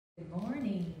Good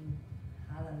morning.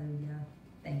 Hallelujah.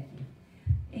 Thank you.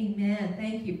 Amen.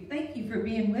 Thank you. Thank you for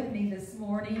being with me this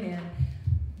morning, and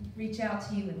reach out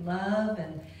to you in love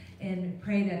and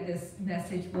pray that this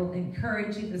message will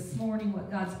encourage you this morning,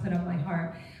 what God's put on my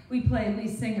heart. We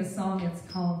sing a song.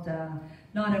 It's called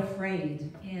Not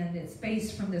Afraid, and it's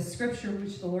based from the scripture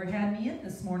which the Lord had me in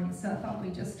this morning, so I thought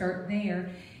we'd just start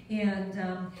there. And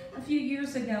a few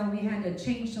years ago, we had to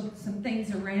change some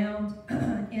things around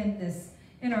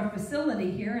in our facility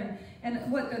here.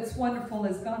 And what's wonderful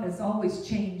is God is always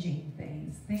changing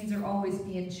things. Things are always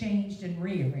being changed and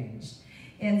rearranged.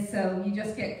 And so you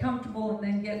just get comfortable,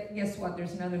 and then guess what?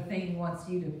 There's another thing He wants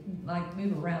you to like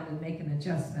move around and make an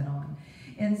adjustment on.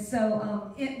 And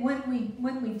so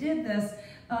when we did this,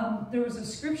 there was a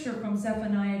scripture from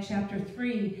Zephaniah chapter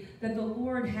 3 that the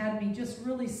Lord had me just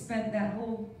really spent that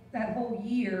whole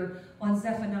year on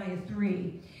Zephaniah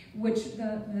 3, which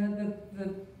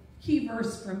the key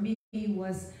verse for me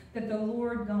was that the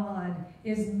Lord God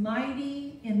is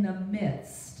mighty in the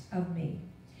midst of me,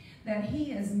 that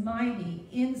He is mighty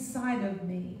inside of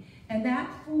me, and that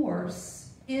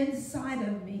force inside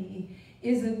of me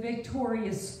is a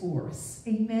victorious force.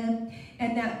 Amen.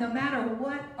 And that no matter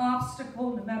what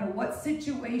obstacle, no matter what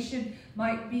situation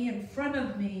might be in front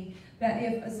of me, that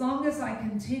as long as I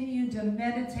continue to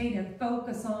meditate and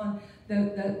focus on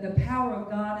the power of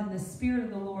God and the Spirit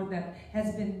of the Lord that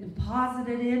has been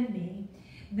deposited in me,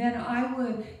 then I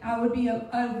would be an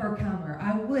overcomer.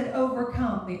 I would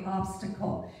overcome the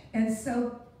obstacle. And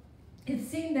so it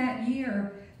seemed that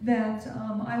year that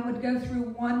I would go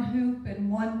through one hoop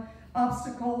and one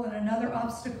obstacle and another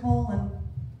obstacle, and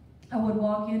I would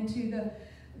walk into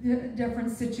the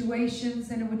different situations,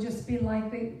 and it would just be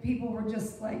like people were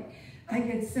just like, I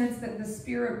could sense that the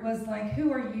Spirit was like,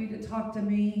 who are you to talk to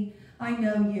me? I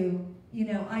know you.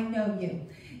 I know you.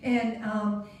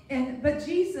 But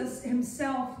Jesus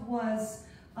Himself was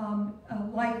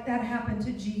like that happened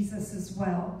to Jesus as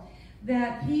well.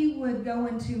 That He would go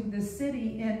into the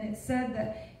city, and it said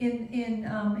that in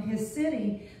His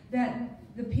city that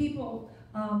the people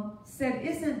said,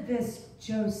 "Isn't this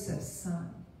Joseph's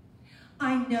son?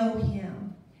 I know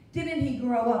him. Didn't he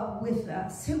grow up with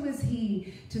us? Who is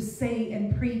he to say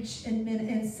and preach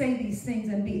and say these things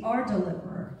and be our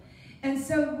deliverer?" And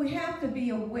so we have to be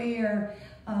aware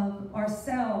of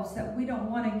ourselves that we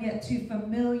don't want to get too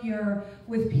familiar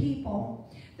with people,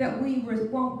 that we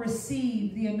won't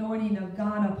receive the anointing of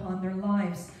God upon their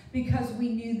lives because we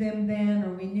knew them then,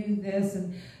 or we knew this.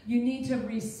 And you need to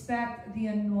respect the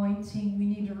anointing. We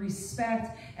need to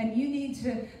respect, and you need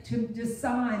to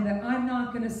decide that I'm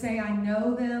not going to say I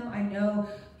know them. I know,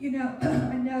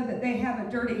 I know that they have a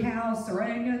dirty house, or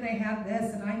I know they have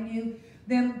this, and I knew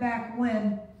them back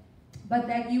when. But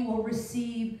that you will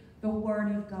receive the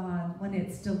word of God when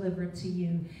it's delivered to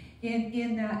you.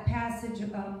 In that passage,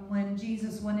 when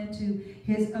Jesus went into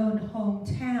His own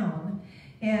hometown,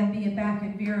 and being back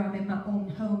in Vera, I'm in my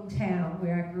own hometown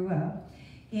where I grew up,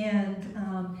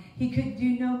 and He could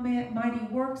do no mighty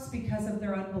works because of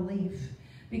their unbelief,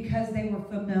 because they were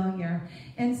familiar.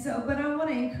 And so, but I want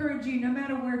to encourage you, no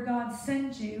matter where God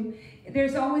sends you,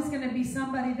 there's always going to be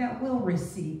somebody that will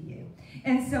receive you.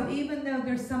 And so even though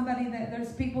there's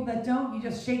people that don't, you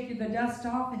just shake the dust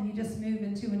off and you just move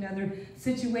into another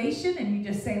situation, and you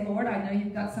just say, Lord, I know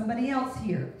You've got somebody else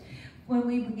here. When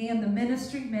we began the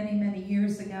ministry many, many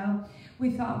years ago,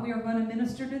 we thought we were going to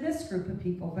minister to this group of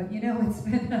people. But it's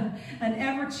been an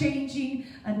ever-changing,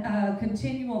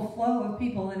 continual flow of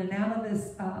people in and out of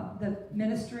this the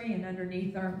ministry and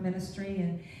underneath our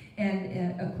ministry,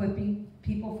 and equipping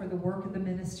people for the work of the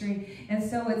ministry. And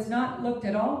so it's not looked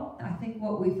at all, I think,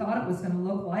 what we thought it was going to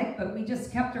look like, but we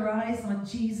just kept our eyes on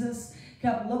Jesus,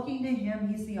 kept looking to Him.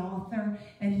 He's the author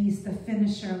and He's the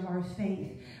finisher of our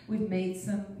faith. We've made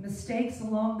some mistakes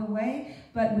along the way,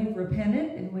 but we've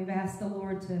repented and we've asked the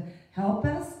Lord to help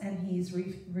us, and He's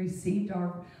received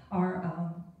our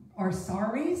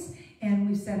sorries, and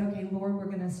we said, okay, Lord, we're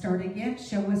going to start again.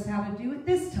 Show us how to do it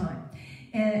this time.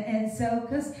 And so,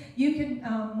 because you can,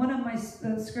 one of my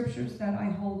scriptures that I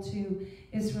hold to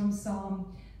is from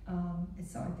Psalm, I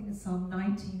think it's Psalm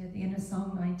 19, at the end of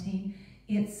Psalm 19.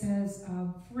 It says,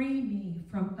 free me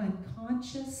from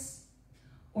unconscious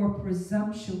or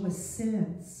presumptuous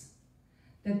sins,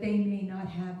 that they may not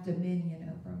have dominion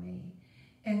over me.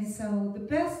 And so the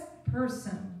best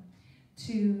person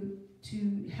to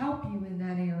help you in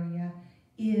that area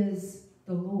is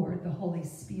the Lord, the Holy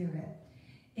Spirit.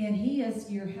 And He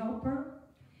is your helper.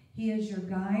 He is your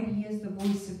guide. He is the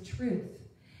voice of truth.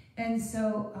 And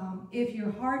so if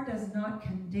your heart does not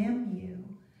condemn you,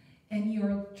 and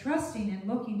you're trusting and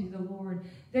looking to the Lord,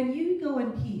 then you go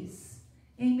in peace.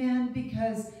 Amen.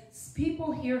 Because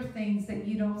people hear things that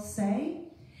you don't say.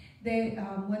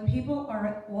 When people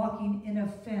are walking in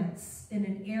offense in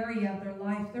an area of their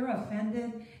life, they're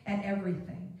offended at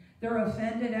everything. They're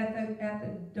offended at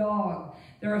the dog.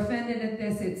 They're offended at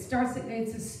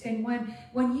this. And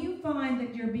when you find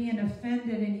that you're being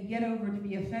offended and you get over to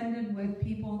be offended with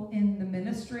people in the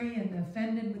ministry and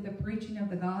offended with the preaching of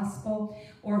the gospel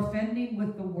or offended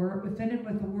with the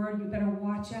word, you better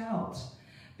watch out,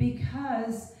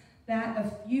 because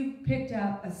that you've picked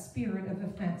up a spirit of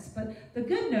offense. But the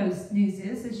good news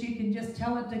is you can just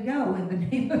tell it to go in the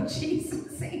name of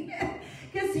Jesus. Amen.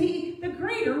 Because the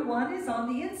greater one is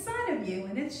on the inside of you,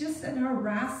 and it's just an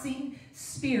harassing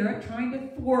spirit trying to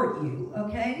thwart you,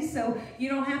 okay? So you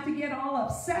don't have to get all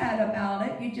upset about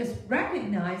it. You just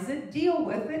recognize it, deal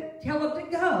with it, tell it to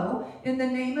go in the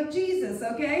name of Jesus,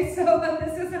 okay? So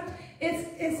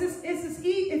it's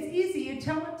easy. You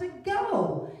tell it to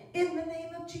go in the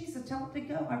name of Jesus. Tell it to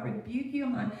go. I rebuke you.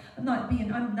 I'm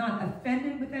not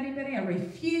offended with anybody. I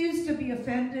refuse to be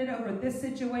offended over this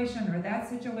situation or that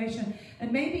situation.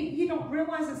 And maybe you don't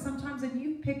realize it sometimes, and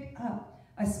you've picked up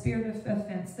a spirit of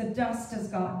offense. The dust has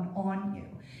gotten on you.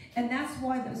 And that's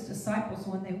why those disciples,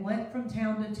 when they went from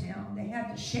town to town, they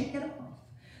had to shake it off.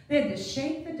 They had to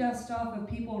shake the dust off of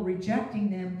people rejecting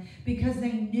them, because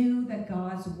they knew that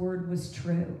God's word was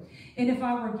true. And if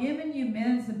I were giving you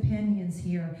men's opinions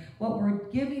here, what we're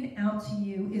giving out to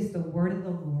you is the word of the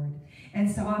Lord. And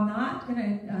so I'm not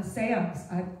going to say I'm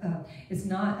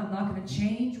not going to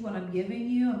change what I'm giving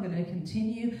you. I'm going to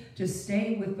continue to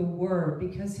stay with the word,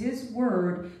 because his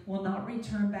word will not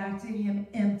return back to him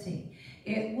empty.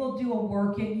 It will do a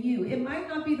work in you. It might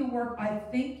not be the work I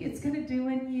think it's going to do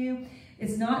in you.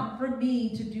 It's not for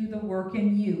me to do the work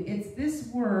in you. It's this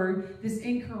word, this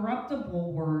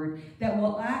incorruptible word, that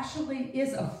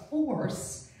is a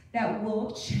force that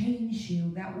will change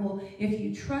you, that will, if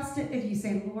you trust it, if you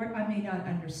say, Lord, I may not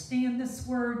understand this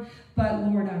word, but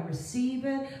Lord, I receive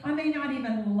it. I may not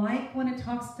even like when it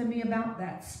talks to me about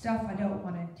that stuff I don't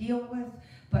want to deal with,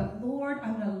 but Lord,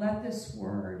 I'm going to let this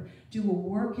word do a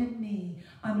work in me.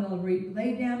 I'm going to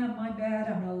lay down on my bed.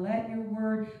 I'm going to let your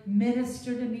word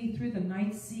minister to me through the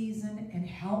night season and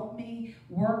help me,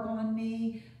 work on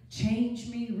me, change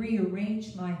me,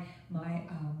 rearrange my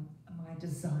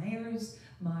desires,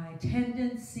 my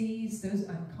tendencies, those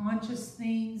unconscious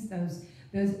things,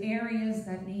 those areas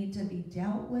that need to be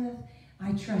dealt with.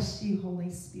 I trust you,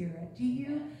 Holy Spirit. Do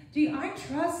you? I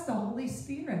trust the Holy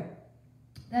Spirit,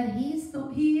 that he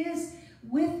is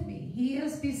with me. He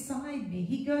is beside me.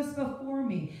 He goes before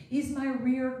me. He's my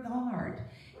rear guard,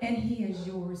 and he is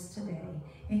yours today.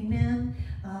 Amen.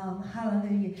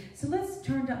 Hallelujah. So let's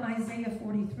turn to Isaiah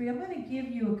 43. I'm going to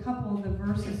give you a couple of the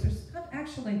verses. There's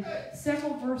actually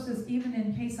several verses, even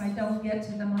in case I don't get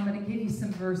to them. I'm going to give you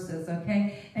some verses,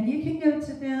 okay? And you can go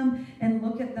to them and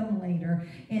look at them later.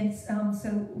 And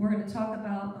so we're going to talk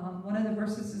about one of the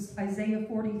verses is Isaiah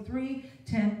 43,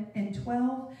 10 and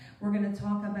 12. We're going to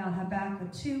talk about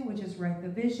Habakkuk 2, which is write the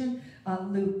vision.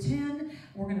 Luke 10.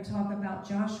 We're going to talk about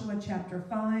Joshua chapter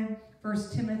 5.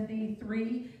 1 Timothy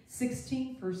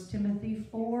 3:16, 1 Timothy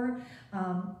 4,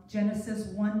 Genesis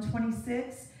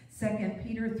 1:26, 2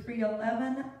 Peter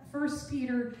 3:11,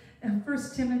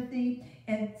 1 Timothy,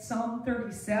 and Psalm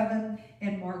 37,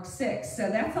 and Mark 6.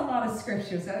 So that's a lot of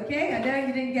scriptures, okay? I know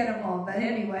you didn't get them all, but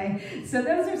anyway. So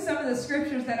those are some of the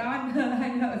scriptures that I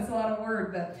know it's a lot of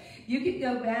word, but you can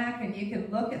go back and you can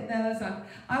look at those.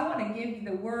 I want to give you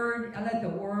the word. I let the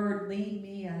word lead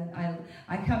me.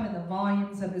 I come in the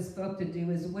volumes of his book to do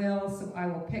his will, so I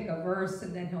will pick a verse,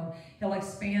 and then he'll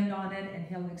expand on it, and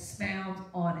he'll expound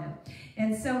on it.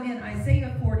 And so in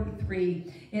Isaiah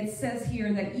 43, it says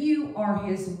here that you are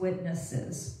his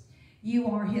witnesses. You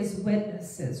are his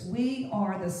witnesses. We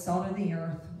are the salt of the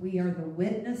earth. We are the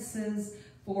witnesses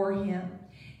for him.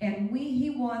 And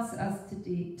he wants us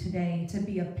today to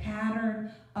be a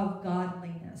pattern of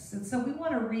godliness. And so we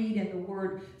want to read in the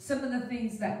word some of the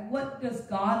things what does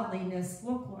godliness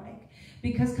look like?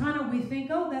 Because kind of we think,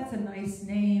 oh, that's a nice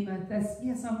name.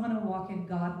 Yes, I want to walk in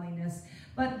godliness.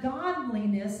 But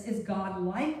godliness is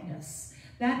God-likeness.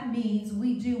 That means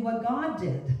we do what God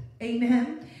did.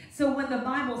 Amen? So when the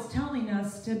Bible's telling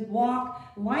us to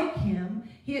walk like him,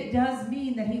 it does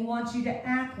mean that he wants you to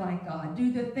act like God,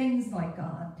 do the things like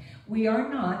God. We are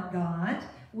not God.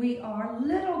 We are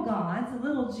little gods,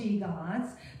 little g gods,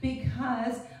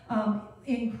 because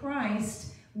in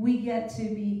Christ we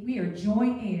are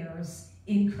joint heirs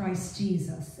in Christ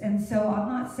Jesus. And so I'm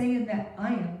not saying that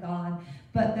I am God,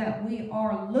 but that we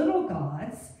are little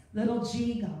gods, little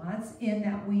g gods, in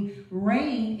that we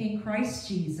reign in Christ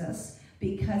Jesus,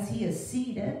 because he is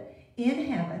seated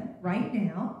in heaven right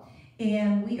now,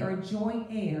 and we are joint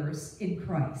heirs in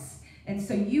Christ. And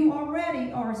so you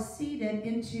already are seated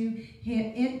into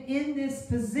him in this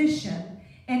position,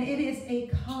 and it is a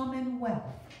commonwealth.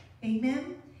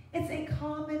 Amen? It's a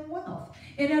commonwealth.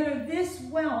 In other words, this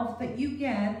wealth that you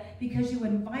get because you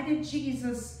invited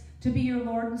Jesus to be your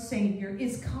Lord and Savior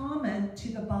is common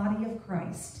to the body of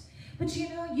Christ. But you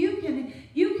know, you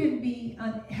can be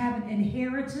have an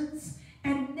inheritance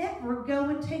and never go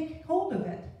and take hold of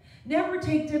it. Never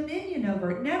take dominion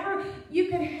over it. Never, you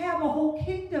can have a whole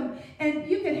kingdom and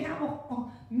you can have a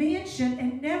mansion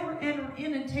and never enter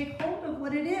in and take hold of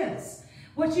what it is.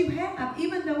 What you have,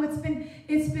 even though it's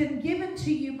been given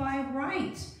to you by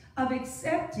right of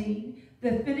accepting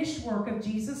the finished work of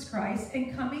Jesus Christ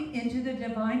and coming into the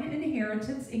divine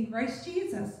inheritance in Christ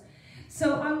Jesus.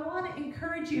 So I want to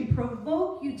encourage you and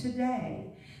provoke you today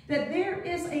that there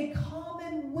is a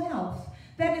commonwealth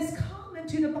that is common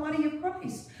to the body of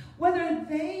Christ. Whether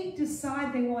they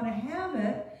decide they want to have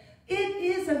it, it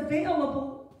is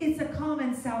available. It's a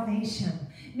common salvation,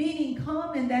 meaning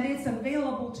common that it's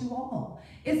available to all.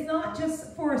 It's not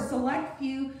just for a select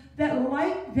few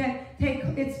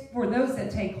it's for those that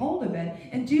take hold of it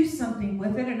and do something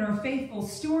with it and are faithful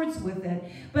stewards with it.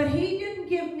 But he didn't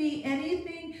give me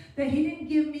anything, that he didn't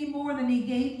give me more than he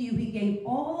gave you. He gave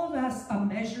all of us a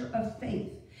measure of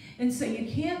faith. And so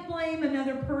you can't blame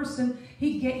another person.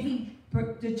 He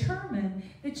determined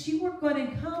that you were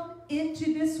going to come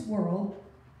into this world,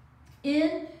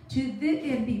 and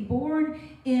be born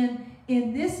in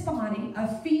this body,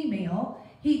 a female.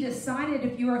 He decided,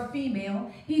 if you're a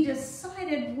female, he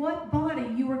decided what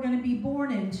body you were going to be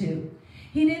born into.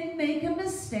 He didn't make a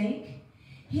mistake.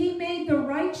 He made the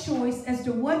right choice as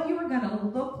to what you were going to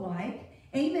look like.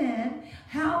 Amen.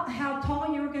 How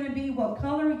tall you were going to be, what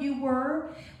color you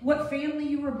were, what family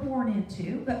you were born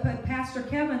into. But Pastor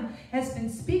Kevin has been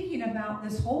speaking about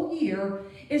this whole year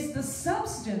is the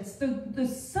substance, the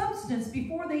substance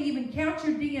before they even count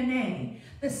your DNA,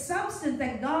 the substance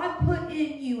that God put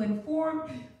in you and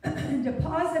formed and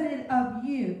deposited of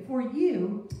you, for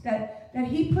you, that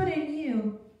he put in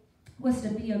you was to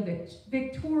be a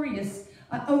victorious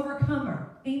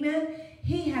overcomer. Amen.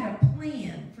 He had a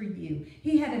plan for you.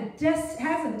 He has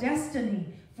a destiny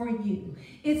for you.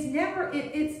 It's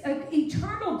an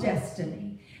eternal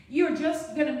destiny. You're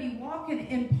just going to be walking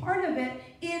in part of it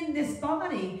in this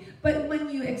body. But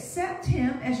when you accept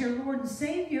him as your Lord and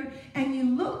Savior and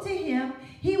you look to him,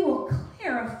 he will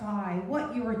clarify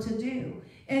what you are to do.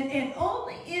 And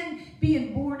only in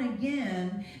being born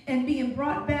again and being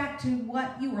brought back to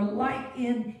what you were like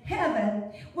in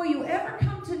heaven will you ever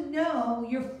come to know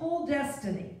your full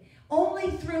destiny.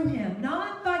 Only through him,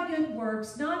 not by good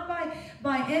works, not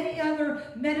by any other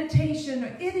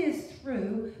meditation. It is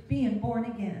through being born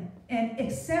again and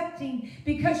accepting,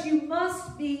 because you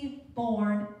must be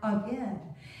born again.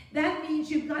 That means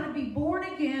you've got to be born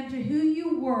again to who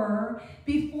you were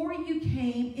before you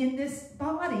came in this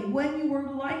body, when you were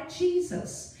like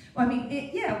Jesus. I mean,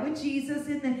 with Jesus,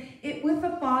 with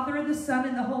the Father and the Son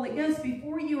and the Holy Ghost,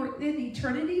 before you were in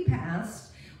eternity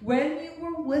past, when you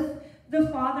were with the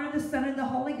Father, the Son, and the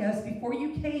Holy Ghost, before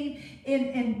you came in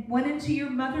and went into your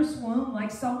mother's womb,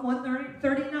 like Psalm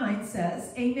 139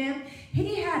 says, amen,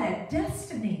 he had a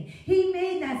destiny. He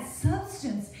made that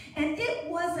substance, and it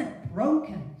wasn't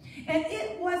broken, and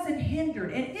it wasn't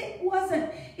hindered, and it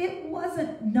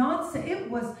wasn't nonsense. It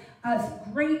was a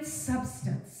great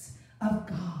substance of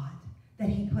God that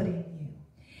he put in you.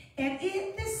 And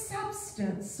this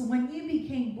substance, when you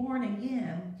became born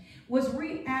again, was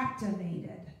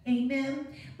reactivated. Amen.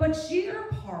 But your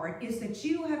part is that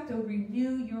you have to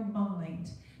renew your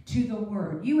mind to the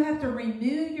word. You have to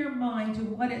renew your mind to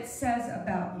what it says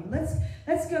about you. Let's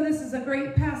go. This is a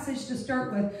great passage to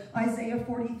start with, Isaiah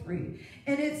 43.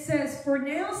 And it says, "For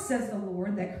now says the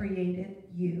Lord that created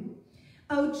you,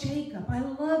 O Jacob." I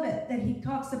love it that he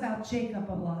talks about Jacob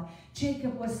a lot.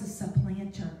 Jacob was the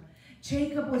supplanter.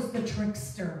 Jacob was the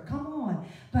trickster. Come on.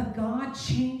 But God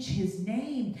changed his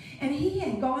name. And he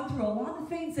had gone through a lot of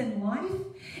things in life.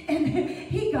 And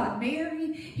he got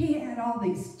married. He had all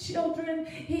these children.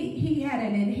 He had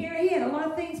an inheritance. He had a lot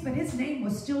of things, but his name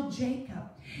was still Jacob.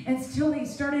 And still he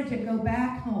started to go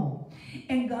back home.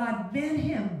 And God met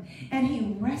him. And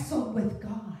he wrestled with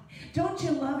God. Don't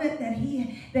you love it that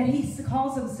he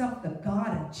calls himself the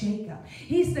God of Jacob?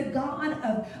 He's the God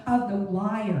of the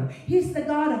liar. He's the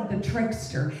God of the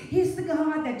trickster. He's the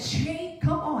God that changed.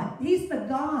 Come on, he's the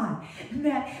God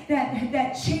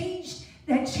that changed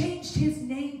his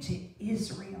name to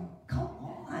Israel. Come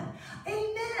on,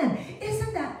 amen.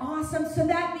 Isn't that awesome? So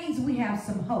that means we have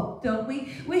some hope, don't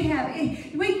we?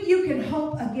 You can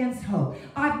hope against hope.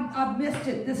 I've missed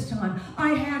it this time. I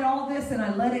had all this and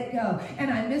I let it go.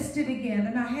 And I missed it again.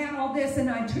 And I had all this and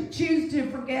I choose to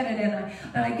forget it.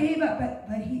 And I gave up.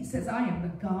 But he says, I am the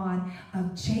God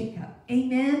of Jacob.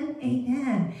 Amen?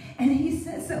 Amen. And he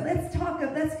says, so let's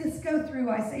just go through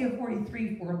Isaiah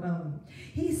 43 for a moment.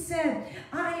 He said,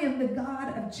 I am the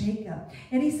God of Jacob.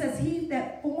 And he says, he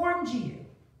that formed you,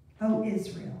 O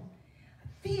Israel,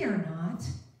 fear not,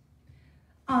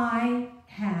 I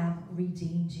have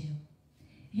redeemed you.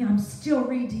 I'm still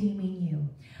redeeming you.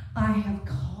 I have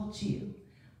called you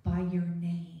by your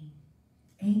name.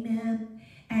 Amen.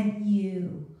 And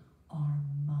you are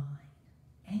mine.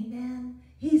 Amen.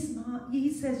 He's not,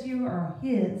 he says you are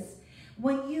his.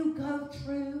 When you go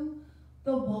through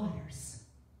the waters,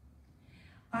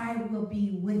 I will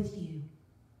be with you.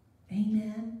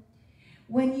 Amen.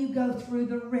 When you go through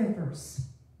the rivers,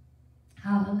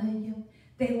 hallelujah,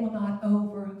 they will not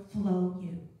overflow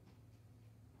you.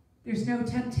 There's no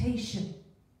temptation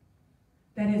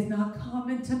that is not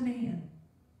common to man.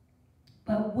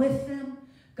 But with them,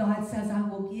 God says, I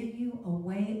will give you a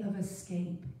way of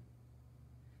escape.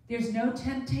 There's no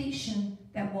temptation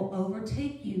that will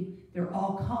overtake you. They're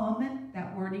all common,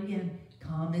 that word again,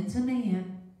 common to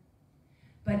man.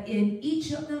 But in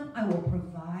each of them, I will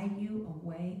provide you a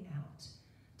way out.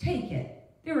 Take it.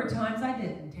 There were times I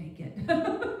didn't take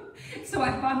it. So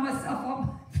I find myself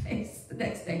on my face the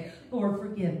next day. Lord,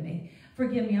 forgive me.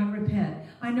 Forgive me, I repent.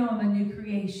 I know I'm a new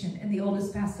creation and the old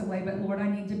has passed away, but Lord, I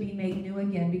need to be made new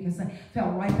again because I fell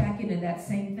right back into that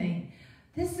same thing.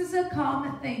 This is a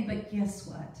common thing, but guess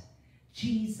what?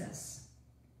 Jesus,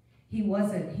 he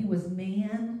was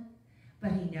man,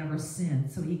 but he never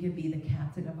sinned, so he could be the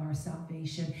captain of our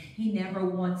salvation. He never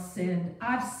once sinned.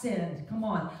 I've sinned. Come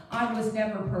on. I was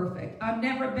never perfect. I've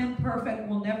never been perfect,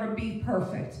 will never be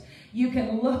perfect. You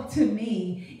can look to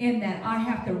me in that I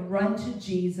have to run to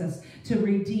Jesus to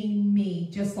redeem me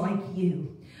just like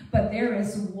you. But there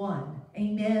is one.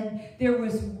 Amen. There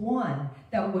was one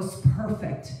that was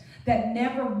perfect, that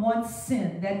never once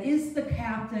sinned, that is the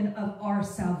captain of our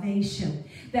salvation,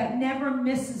 that never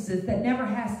misses it, that never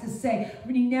has to say,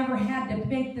 he never had to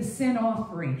make the sin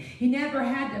offering. He never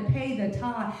had to pay the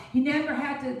tithe. He never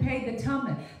had to pay the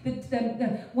tummy.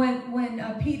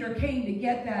 When Peter came to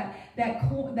get that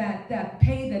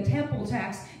pay the temple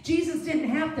tax, Jesus didn't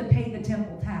have to pay the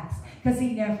temple tax because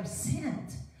he never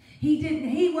sinned. He didn't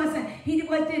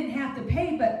have to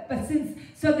pay, but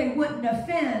so they wouldn't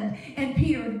offend, and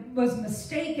Peter was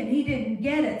mistaken. He didn't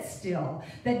get it still,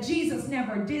 that Jesus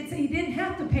never did. So he didn't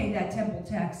have to pay that temple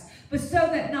tax, but so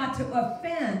that not to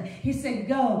offend, he said,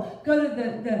 go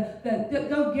to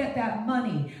go get that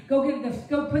money. Go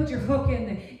put your hook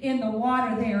in the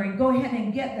water there, and go ahead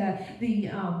and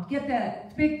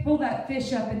pull that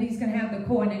fish up, and he's going to have the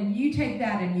coin, and you take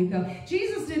that and you go.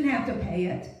 Jesus didn't have to pay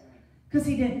it, because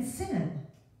he didn't sin.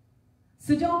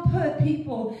 So don't put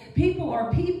people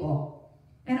are people.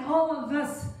 And all of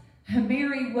us,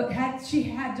 Mary, she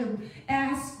had to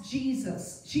ask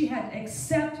Jesus. She had to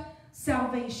accept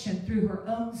salvation through her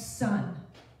own son.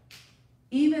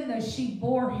 Even though she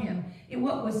bore him,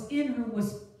 what was in her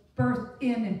was birthed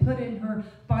in and put in her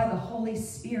by the Holy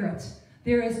Spirit.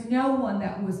 There is no one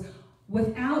that was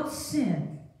without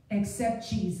sin except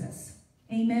Jesus.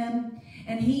 Amen.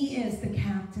 And he is the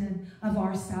captain of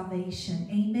our salvation.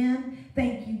 Amen.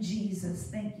 Thank you, Jesus.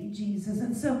 Thank you, Jesus.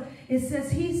 And so he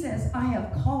says, I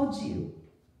have called you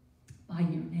by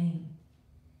your name.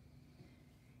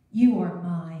 You are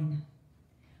mine.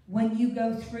 When you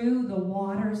go through the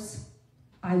waters,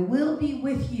 I will be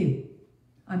with you.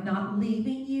 I'm not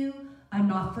leaving you. I'm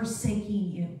not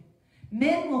forsaking you.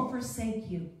 Men will forsake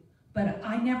you, but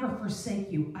I never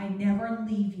forsake you. I never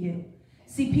leave you.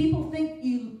 See, people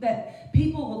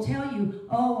people will tell you,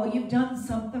 oh, well, you've done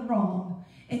something wrong.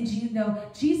 And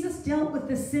Jesus dealt with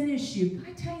the sin issue.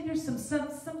 Can I tell you, there's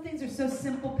some things are so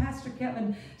simple. Pastor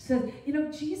Kevin said,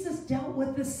 Jesus dealt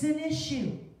with the sin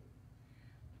issue.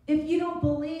 If you don't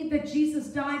believe that Jesus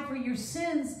died for your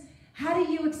sins, how do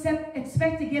you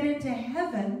expect to get into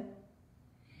heaven?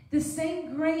 The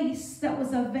same grace that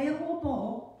was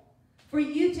available for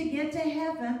you to get to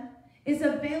heaven is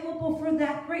available for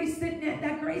that grace.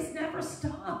 That grace never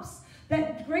stops.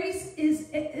 That grace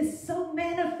is so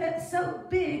manifest, so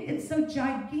big and so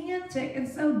gigantic and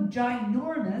so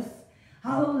ginormous,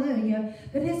 hallelujah,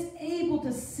 that it's able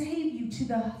to save you to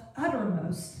the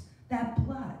uttermost, that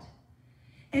blood.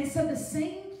 And so the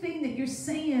same thing that you're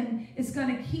saying is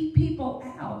going to keep people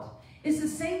out is the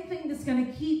same thing that's going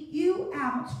to keep you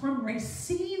out from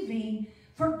receiving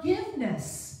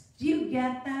forgiveness. Do you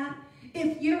get that?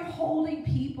 if you're holding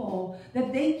people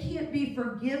that they can't be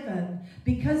forgiven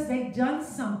because they've done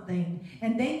something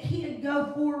and they can't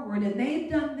go forward and they've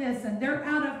done this and they're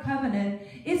out of covenant,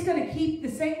 it's going to keep,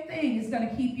 the same thing is going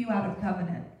to keep you out of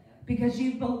covenant. Because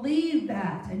you believe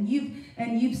that and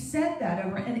you've said that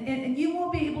over, and you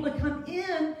won't be able to come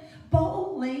in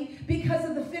boldly because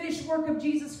of the finished work of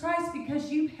Jesus Christ, because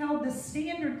you've held the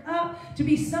standard up to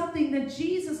be something that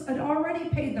Jesus had already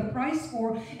paid the price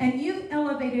for, and you've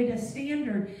elevated a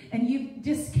standard and you've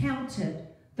discounted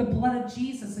the blood of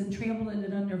Jesus and trampled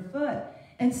it underfoot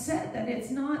and said that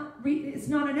it's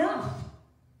not enough,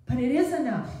 but it is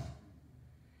enough.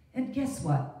 And guess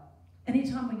what?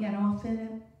 Anytime we get off in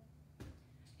it,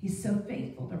 He's so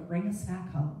faithful to bring us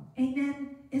back home.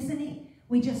 Amen? Isn't He?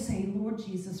 We just say, Lord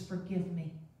Jesus, forgive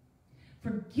me.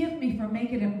 Forgive me for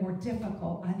making it more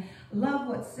difficult. I love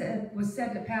what was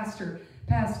said to Pastor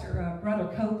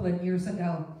Brother Copeland years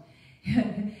ago.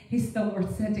 The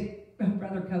Lord said to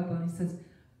Brother Copeland,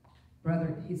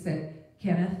 he said,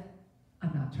 Kenneth,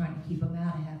 I'm not trying to keep them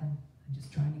out of heaven. I'm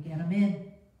just trying to get them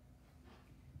in.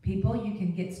 People, you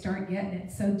can start getting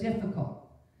it so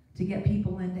difficult to get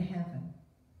people into heaven.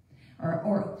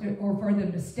 Or for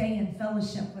them to stay in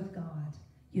fellowship with God.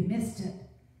 You missed it.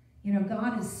 You know,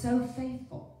 God is so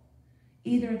faithful.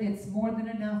 Either it's more than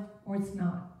enough or it's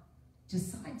not.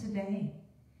 Decide today.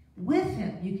 With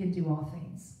Him, you can do all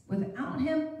things. Without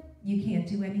Him, you can't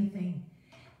do anything.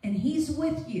 And He's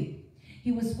with you.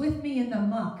 He was with me in the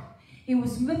muck. He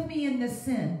was with me in the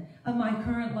sin of my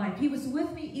current life. He was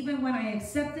with me even when I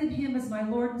accepted Him as my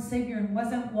Lord and Savior and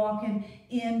wasn't walking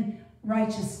in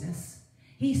righteousness.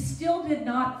 He still did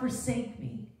not forsake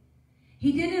me.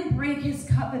 He didn't break His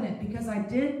covenant because I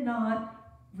did not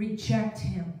reject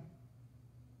Him.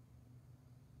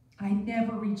 I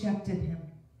never rejected Him.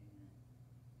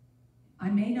 I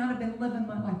may not have been living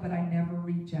my life, but I never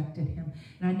rejected Him.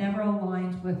 And I never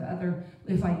aligned with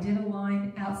if I did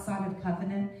align outside of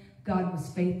covenant, God was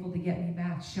faithful to get me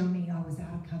back, show me I was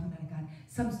out of covenant. God,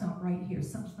 something's not right here.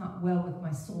 Something's not well with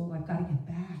my soul. I've got to get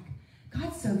back.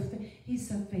 He's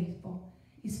so faithful.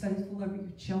 He's faithful over your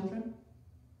children.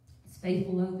 He's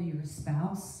faithful over your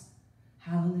spouse.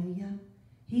 Hallelujah.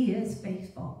 He is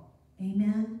faithful.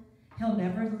 Amen. He'll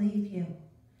never leave you.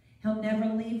 He'll never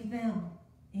leave them.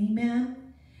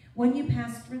 Amen. When you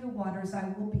pass through the waters,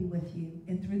 I will be with you,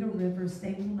 and through the rivers,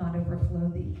 they will not overflow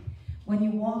thee. When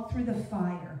you walk through the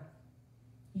fire,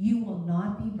 you will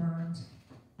not be burned,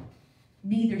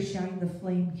 neither shall the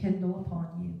flame kindle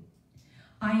upon you.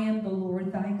 I am the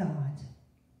Lord thy God.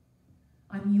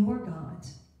 I'm your God,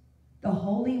 the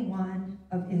Holy One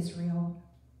of Israel,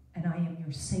 and I am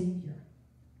your Savior.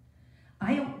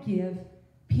 I don't give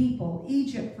people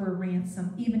Egypt for a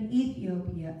ransom, even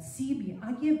Ethiopia, Sebia.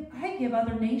 I give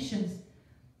other nations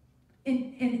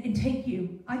and take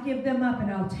you. I give them up and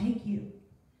I'll take you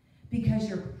because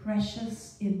you're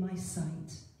precious in my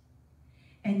sight.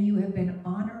 And you have been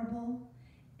honorable,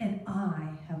 and I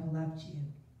have loved you.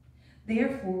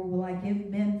 Therefore will I give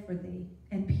men for thee,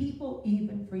 and people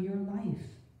even for your life.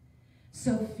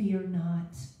 So fear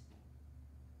not.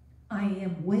 I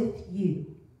am with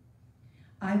you.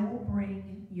 I will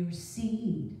bring your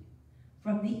seed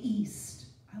from the east.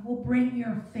 I will bring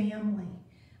your family.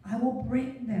 I will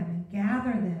bring them and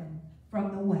gather them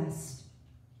from the west.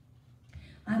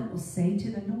 I will say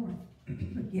to the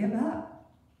north, give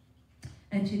up.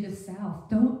 And to the south,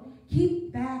 don't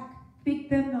keep back. Speak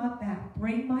them not back.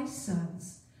 Bring my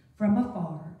sons from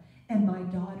afar and my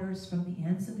daughters from the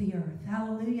ends of the earth.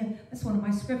 Hallelujah. That's one of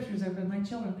my scriptures over my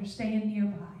children. They're staying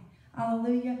nearby.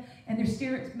 Hallelujah. And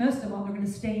most of all, they're going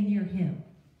to stay near Him.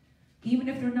 Even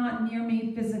if they're not near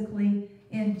me physically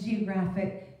and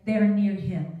geographic, they're near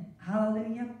Him.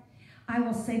 Hallelujah. I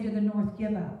will say to the north,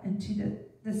 give up, and to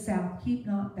the south, keep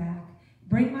not back.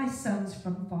 Bring my sons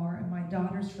from far and my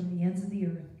daughters from the ends of the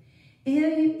earth,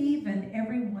 even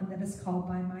everyone that is called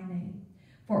by my name.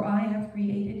 For I have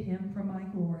created him for my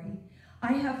glory.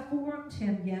 I have formed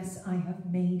him, yes, I have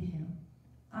made him.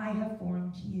 I have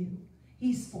formed you.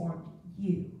 He's formed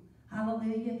you.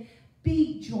 Hallelujah.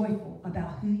 Be joyful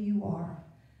about who you are.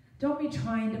 Don't be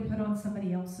trying to put on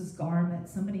somebody else's garment,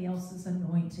 somebody else's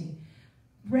anointing.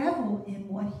 Revel in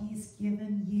what He's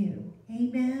given you.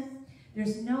 Amen.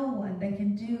 There's no one that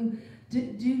can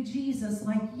do Jesus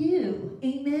like you.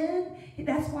 Amen.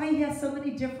 That's why He has so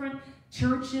many different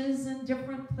churches and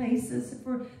different places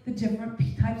for the different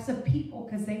types of people,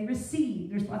 because they receive.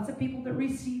 There's lots of people that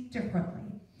receive differently.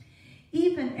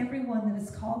 Even everyone that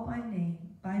is called by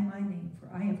my name, for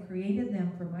I have created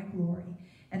them for my glory,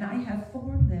 and I have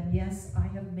formed them, yes, I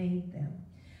have made them.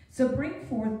 So bring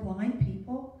forth blind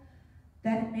people,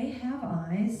 that it may have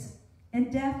eyes,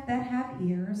 and deaf that have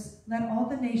ears. Let all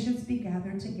the nations be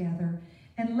gathered together,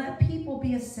 and let people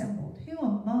be assembled. Who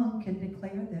among can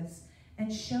declare this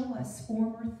and show us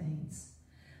former things?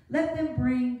 Let them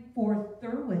bring forth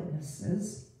their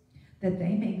witnesses, that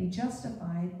they may be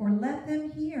justified, or let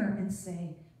them hear and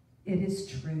say, it is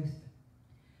truth.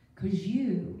 Because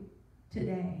you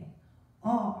today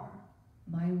are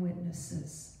my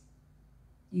witnesses.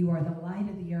 You are the light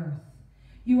of the earth.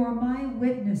 You are my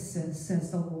witnesses,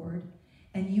 says the Lord,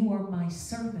 and you are my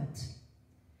servant,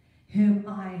 whom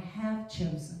I have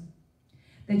chosen,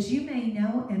 that you may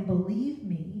know and believe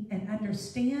me and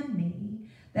understand me,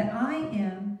 that I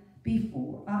am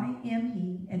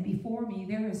he, and before me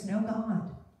there is no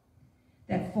God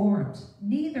that formed,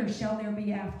 neither shall there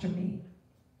be after me.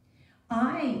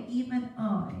 Even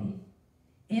I,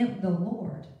 am the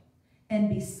Lord, and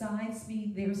besides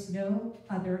me there's no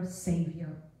other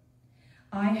Savior.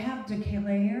 I have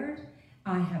declared,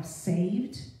 I have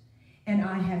saved, and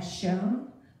I have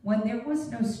shown when there was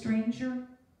no stranger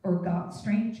or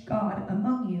strange God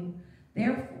among you.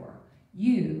 Therefore,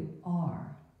 you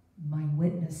are my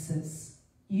witnesses.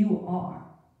 You are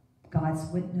God's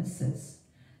witnesses,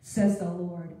 says the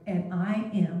Lord, and I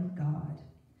am God.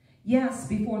 Yes,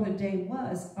 before the day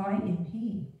was, I am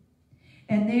he.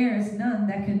 And there is none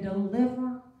that can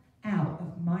deliver out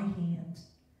of my hand.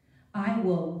 I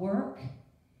will work.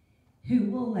 Who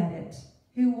will let it?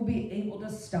 Who will be able to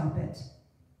stop it?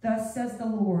 Thus says the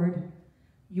Lord,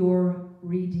 your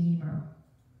Redeemer.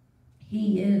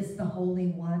 He is the Holy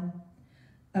One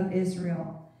of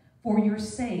Israel. For your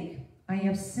sake, I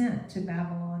have sent to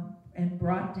Babylon and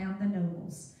brought down the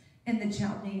nobles and the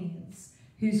Chaldeans,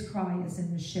 whose cry is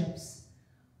in the ships.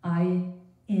 I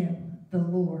am the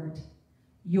Lord,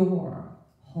 your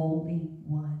Holy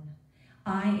One.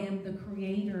 I am the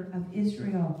Creator of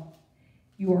Israel,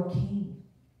 your King.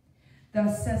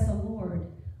 Thus says the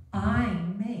Lord, I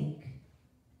make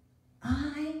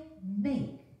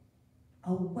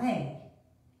a way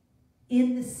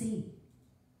in the sea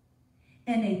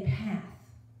and a path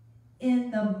in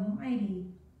the mighty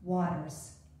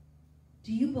waters.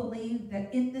 Do you believe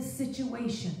that in this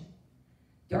situation,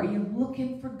 are you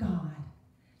looking for God?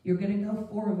 You're going to go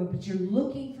forward, but you're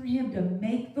looking for him to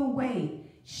make the way.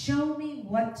 Show me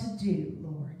what to do,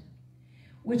 Lord.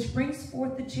 Which brings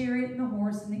forth the chariot and the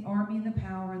horse and the army and the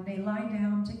power, and they lie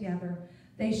down together.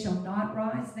 They shall not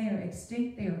rise. They are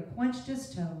extinct. They are quenched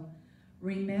as tow.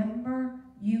 Remember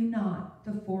you not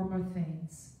the former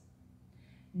things,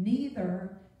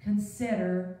 neither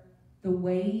consider the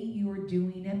way you were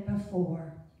doing it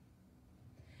before.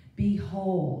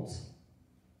 Behold,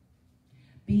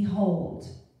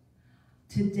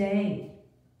 today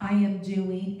I am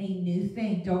doing a new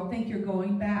thing. Don't think you're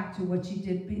going back to what you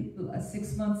did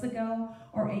 6 months ago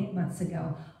or 8 months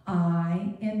ago.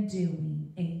 I am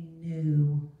doing a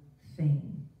new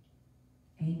thing.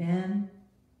 Amen.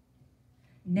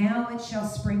 Now it shall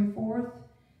spring forth.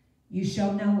 You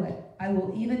shall know it. I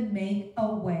will even make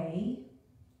a way.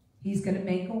 He's going to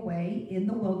make a way in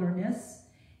the wilderness,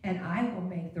 and I will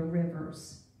make the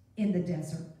rivers in the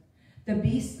desert. The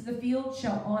beasts of the field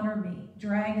shall honor me,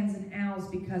 dragons and owls,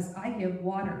 because I give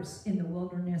waters in the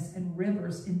wilderness and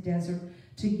rivers in desert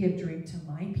to give drink to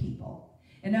my people.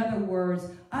 In other words,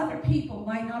 other people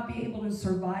might not be able to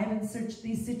survive in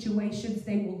these situations.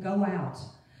 They will go out.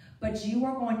 But you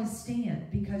are going to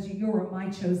stand because you are my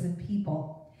chosen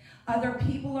people. Other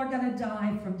people are going to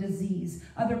die from disease.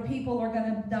 Other people are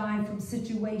going to die from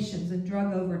situations and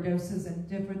drug overdoses and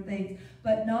different things.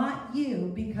 But not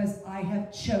you, because I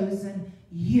have chosen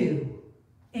you.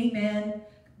 Amen.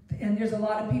 And there's a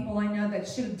lot of people I know that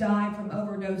should have died from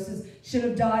overdoses, should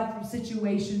have died from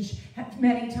situations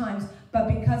many times. But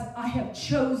because I have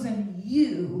chosen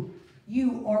you,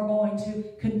 you are going to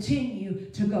continue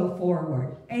to go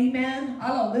forward. Amen.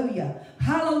 Hallelujah.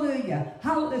 Hallelujah.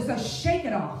 Hallelujah. So shake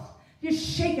it off. Just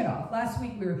shake it off. Last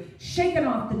week we were shaking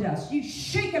off the dust. You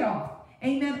shake it off.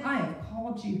 Amen. I have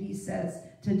called you, he says,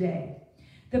 today.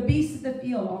 The beasts of the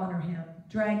field honor him,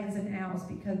 dragons and owls,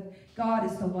 because God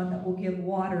is the one that will give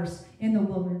waters in the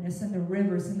wilderness and the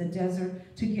rivers in the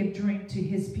desert to give drink to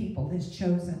his people, his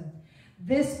chosen.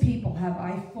 This people have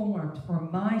I formed for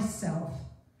myself.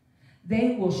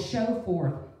 They will show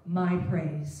forth my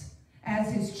praise.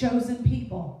 As his chosen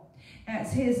people,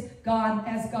 as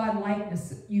God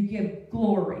likeness, you give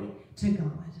glory to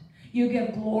God. You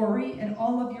give glory in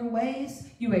all of your ways.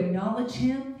 You acknowledge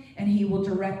him, and he will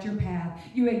direct your path.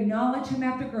 You acknowledge him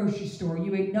at the grocery store.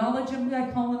 You acknowledge him by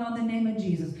calling on the name of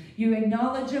Jesus. You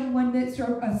acknowledge him when it's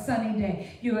a sunny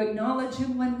day. You acknowledge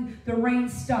him when the rain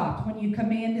stopped, when you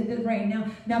commanded the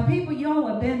rain. Now people, y'all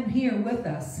have been here with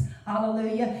us.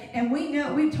 Hallelujah. And we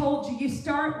know, we told you, you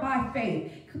start by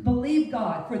faith. Believe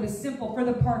God for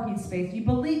the parking space.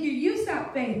 You use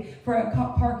that faith for a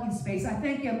parking space. I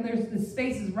thank you, there's the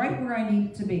spaces right where I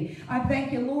need it to be. I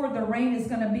thank you, Lord, the rain is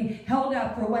going to be held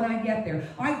up for when I get there.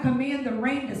 I command the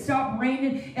rain to stop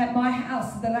raining at my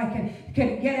house so that I can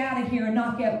get out of here and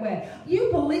not get wet. You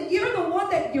believe, you're the one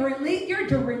that you're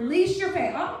to release your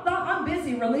faith. I'm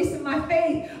busy releasing my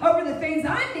faith over the things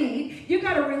I need. You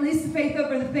got to release the faith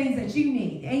over the things that you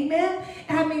need. Amen?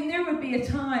 I mean, there would be a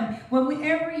time when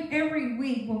every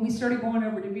week when we started going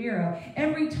over to Vero,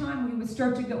 every time we would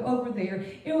start to go over there,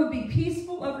 it would be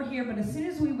peaceful over here, but as soon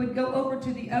as we would go over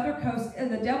to the other coast,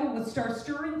 the devil would start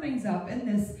stirring things up in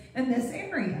this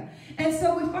area. And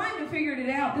so we finally figured it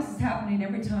out. This is happening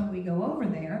every time we go over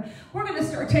there. We're going to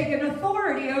start taking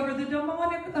authority over the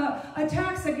demonic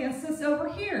attacks against us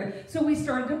over here. So we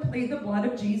started to plead the blood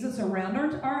of Jesus around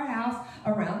our house,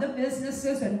 around the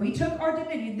businesses, and we took our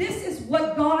dominion. This is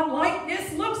what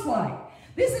God-likeness looks like.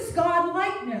 This is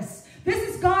God-likeness. This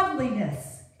is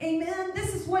godliness. Amen?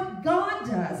 This is what God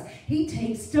does. He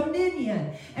takes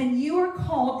dominion. And you are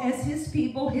called as his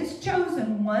people, his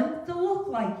chosen one, to look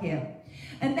like him.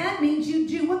 And that means you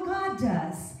do what God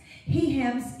does. He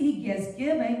has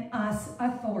given us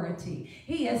authority.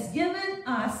 He has given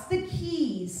us the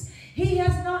keys.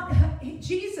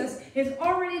 Jesus has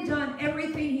already done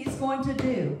everything he's going to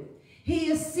do.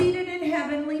 He is seated in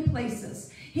heavenly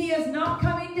places. He is not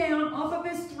coming down off of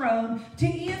his throne to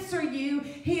answer you.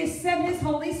 He has sent his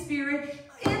Holy Spirit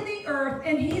in the earth,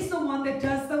 and he's the one that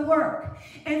does the work.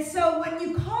 And so when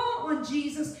you call on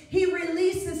Jesus, he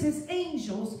releases his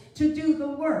angels to do the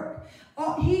work.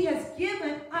 He has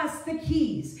given us the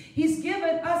keys. He's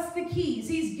given us the keys.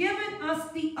 He's given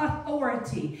us the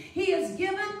authority. He has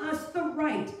given us the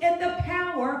right and the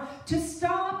power to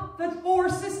stop the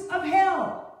forces of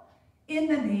hell in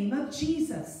the name of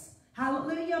Jesus.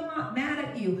 Hallelujah. I'm not mad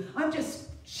at you. I'm just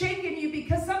shaking you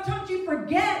because sometimes you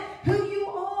forget who you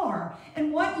are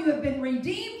and what you have been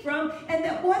redeemed from, and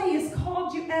that what he has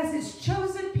called you as his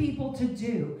chosen people to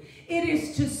do. It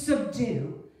is to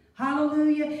subdue.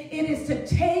 Hallelujah. It is to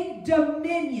take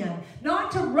dominion,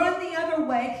 not to run the other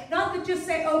way, not to just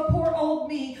say, oh, poor old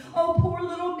me, oh, poor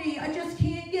little me, I just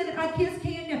can't get it, I just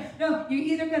can't get it. No, you're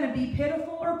either going to be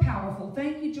pitiful or powerful.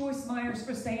 Thank you, Joyce Myers,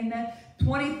 for saying that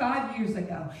 25 years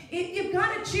ago. You've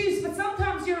got to choose, but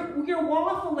sometimes you're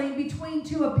waffling between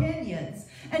two opinions,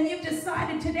 and you've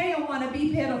decided today I want to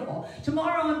be pitiful,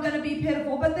 tomorrow I'm going to be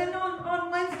pitiful, but then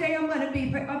on Wednesday I'm going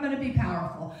to be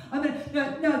powerful.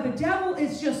 No, the devil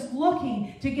is just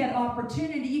looking to get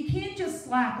opportunity. You can't just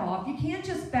slack off. You can't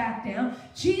just back down.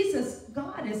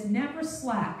 God is never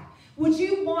slack. Would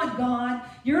you want God,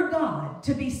 your God,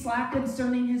 to be slack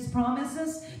concerning his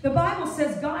promises? The Bible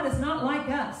says God is not like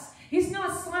us. He's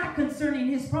not slack concerning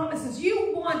his promises.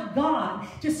 You want God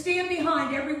to stand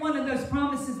behind every one of those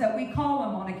promises that we call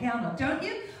him on account of, don't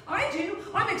you? I do.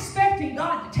 I'm expecting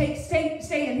God to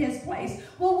stay in his place.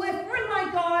 Well, if we're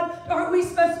like God, aren't we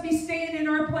supposed to be staying in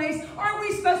our place? Aren't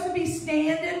we supposed to be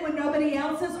standing when nobody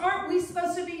else is? Aren't we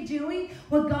supposed to be doing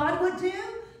what God would do?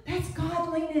 That's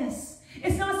godliness.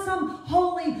 It's not some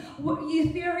holy,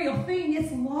 ethereal thing.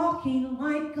 It's walking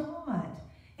like God.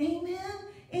 Amen?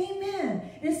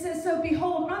 Amen. It says, so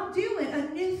behold, I'm doing a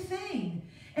new thing.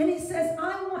 And he says,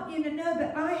 I want you to know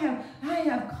that I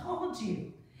have called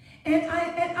you. And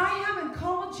I haven't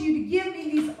called you to give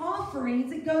me these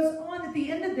offerings. It goes on at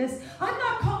the end of this. I'm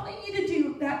not calling you to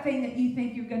do that thing that you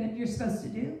think you're supposed to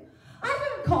do. I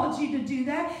haven't called you to do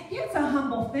that. It's a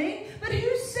humble thing. But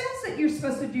who says that you're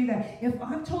supposed to do that? If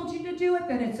I've told you to do it,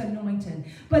 then it's anointed.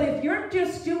 But if you're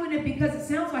just doing it because it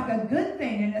sounds like a good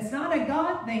thing and it's not a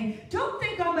God thing, don't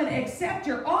think I'm going to accept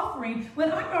your offering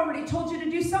when I've already told you to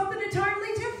do something entirely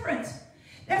different.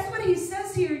 That's what he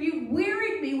says here. You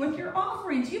wearied me with your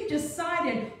offerings. You've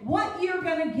decided what you're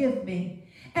going to give me.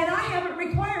 And I haven't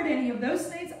required any of those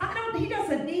things. He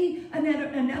doesn't need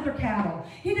another cattle.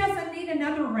 He doesn't need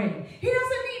another ring. He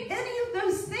doesn't need any of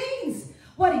those things.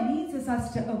 What he needs is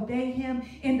us to obey him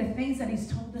in the things that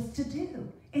he's told us to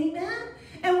do. Amen?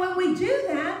 And when we do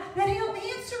that, then he'll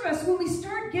answer us. When we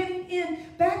start getting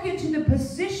back into the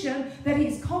position that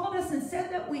he's called us and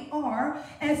said that we are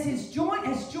as joint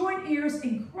heirs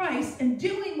in Christ, Christ and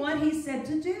doing what he said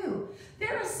to do.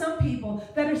 There are some people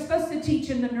that are supposed to teach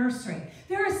in the nursery.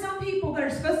 There are some people that are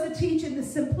supposed to teach in the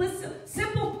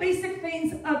simple, basic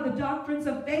things of the doctrines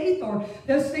of faith or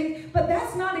those things. But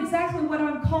that's not exactly what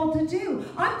I'm called to do.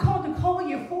 I'm called to call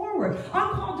you forward.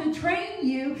 I'm called to train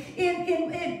you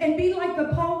and be like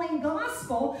the Pauline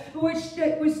gospel, which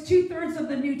was 2/3 of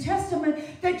the New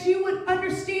Testament, that you would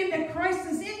understand that Christ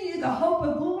is in you, the hope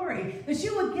of glory, that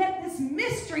you would get this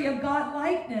mystery of God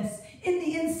likeness in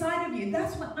the inside of you.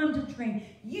 That's what I'm to train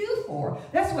you for.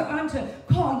 That's what I'm to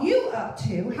call you up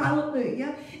to.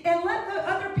 Hallelujah. And let the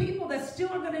other people that still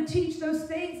are going to teach those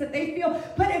things that they feel.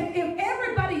 But if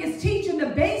everybody is teaching the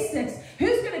basics,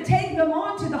 who's going to take them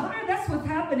on to the higher? That's what's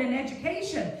happened in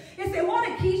education. If they want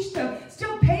to teach them,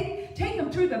 still take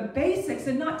them through the basics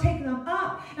and not take them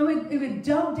up. And we would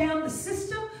dumb down the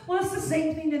system. Well, it's the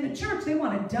same thing in the church. They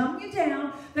want to dumb you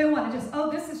down. They want to just,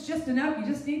 oh, this is just enough. You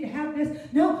just need to have this.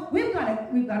 No, we've got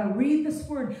to read this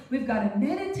word. We've got to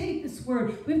meditate this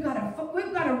word. We've got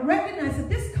to recognize that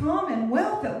this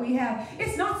commonwealth that we have,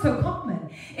 it's not so common.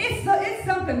 It's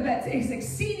something that is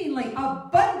exceedingly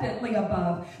abundantly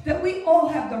above that we all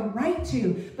have the right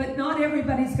to, but not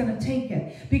everybody's going to take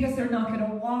it because they're not going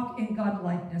to walk in God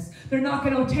likeness. They're not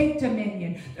going to take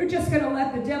dominion. They're just going to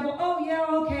let the devil, oh yeah,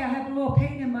 okay, I have a little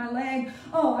pain in my leg.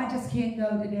 Oh, I just can't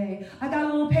go today. I got a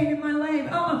little pain in my leg.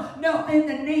 No, in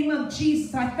the name of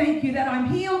Jesus, I thank you that I'm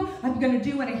healed. I'm going to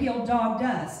do what a healed dog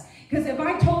does. Because if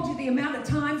I told you the amount of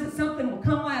times that something will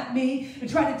come at me and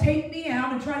try to take me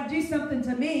out and try to do something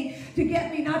to me to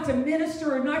get me not to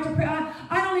minister or not to pray,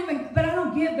 I'm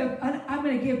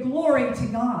going to give glory to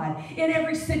God in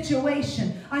every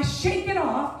situation. I shake it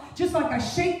off just like I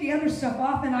shake the other stuff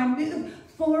off, and I move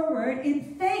forward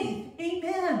in faith.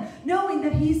 Amen. Knowing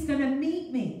that he's going to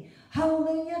meet me.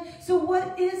 Hallelujah. So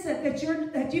what is it that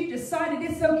you've decided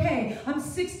it's okay? I'm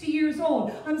 60 years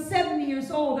old. I'm 70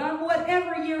 years old. I'm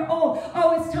whatever year old.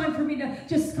 Oh, it's time for me to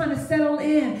just kind of settle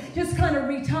in. Just kind of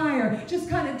retire. Just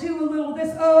kind of do a little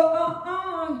this.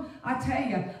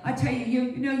 I tell you,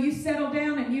 you settle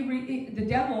down and the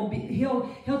devil,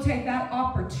 he'll take that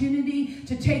opportunity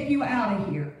to take you out of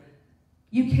here.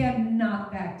 You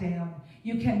cannot back down.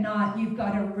 You cannot. You've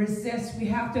got to resist. We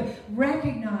have to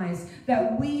recognize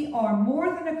that we are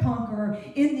more than a conqueror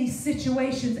in these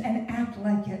situations and act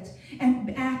like it.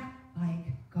 And act like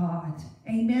God.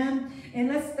 Amen? And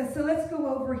let's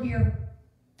go over here.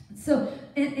 So,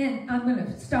 and I'm going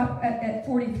to stop at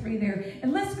 43 there.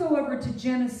 And let's go over to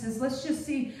Genesis. Let's just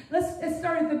see. Let's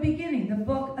start at the beginning. The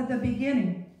book of the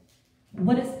beginning.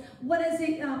 What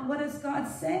does God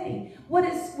say? What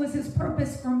was his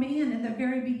purpose for man in the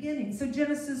very beginning? So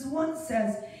Genesis 1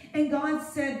 says, and God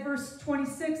said, verse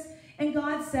 26, and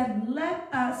God said, let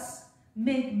us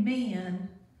make man,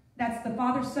 that's the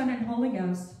Father, Son, and Holy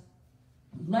Ghost,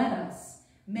 let us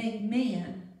make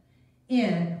man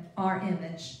in our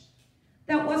image.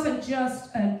 That wasn't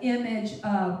just an image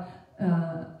of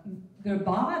their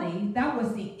body, that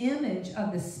was the image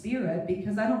of the spirit,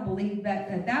 because I don't believe that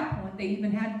at that point they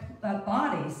even had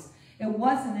bodies. It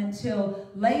wasn't until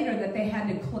later that they had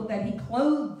that he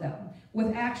clothed them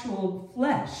with actual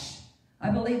flesh. I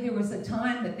believe there was a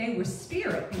time that they were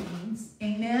spirit beings,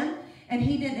 amen? And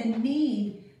he didn't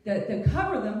need to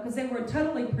cover them because they were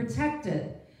totally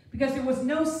protected, because there was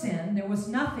no sin, there was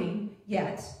nothing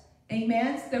yet,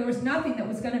 amen? So there was nothing that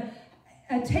was going to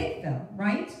take them,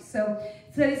 right? So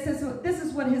it says, so this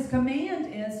is what his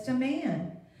command is to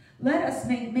man. Let us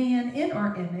make man in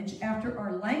our image, after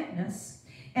our likeness,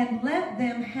 and let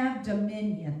them have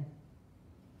dominion.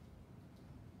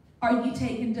 Are you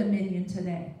taking dominion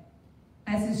today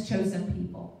as his chosen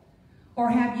people? Or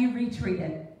have you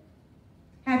retreated?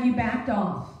 Have you backed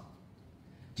off?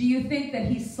 Do you think that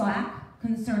he's slack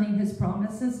concerning his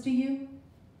promises to you?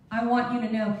 I want you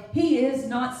to know he is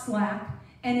not slack.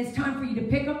 And it's time for you to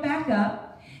pick them back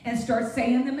up and start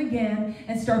saying them again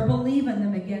and start believing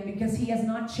them again, because he has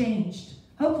not changed.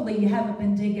 Hopefully you haven't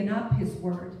been digging up his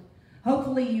word.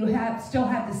 Hopefully you still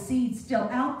have the seed still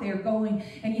out there going,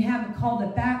 and you haven't called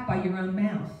it back by your own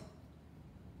mouth.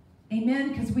 Amen?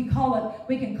 Because we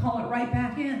can call it right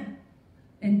back in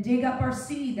and dig up our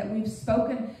seed that we've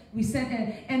spoken. We sent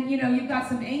in, and you've got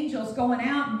some angels going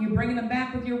out and you're bringing them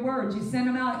back with your words. You send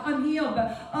them out, I'm healed,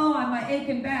 but oh, I'm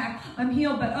aching back. I'm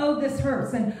healed, but oh, this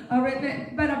hurts. And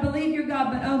but I believe you're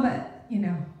God, but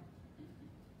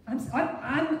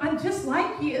I'm just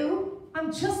like you.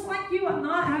 I'm just like you. I've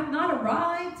not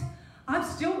arrived. I'm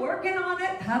still working on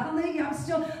it. Hallelujah.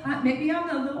 Maybe I'm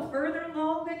a little further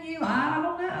along than you. I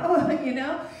don't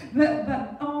know,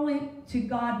 But only to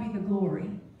God be the glory.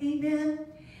 Amen.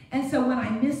 And so when I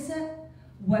miss it,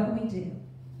 what do we do?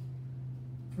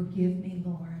 Forgive me,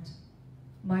 Lord.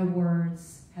 My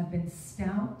words have been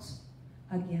stout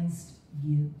against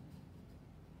you.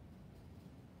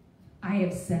 I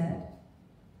have said,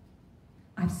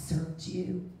 I've served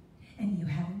you, and you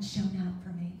haven't shown up for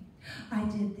me. I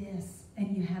did this,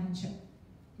 and you haven't shown.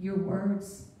 Your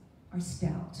words are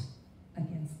stout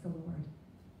against the Lord.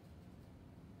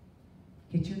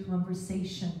 Get your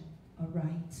conversation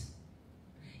aright.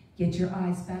 Get your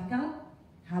eyes back up.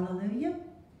 Hallelujah.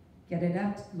 Get it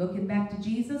up, looking back to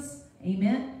Jesus.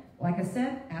 Amen. Like I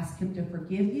said, ask him to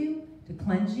forgive you, to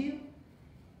cleanse you,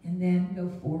 and then go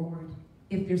forward.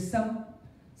 If there's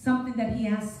something that he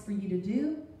asks for you to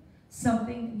do,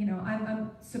 something, you know,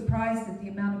 I'm surprised at the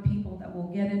amount of people that will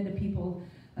get into people's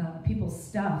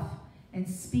stuff and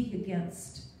speak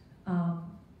against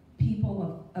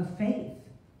people of faith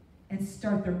and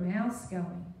start their mouths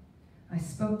going. I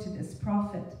spoke to this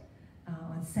prophet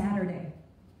on Saturday.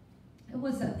 It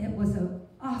was an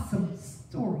awesome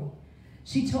story.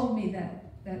 She told me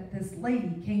that this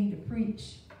lady came to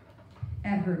preach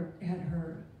at her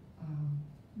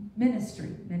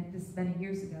ministry. This is many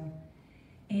years ago,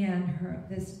 and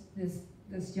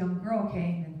this young girl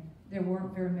came, and there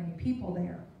weren't very many people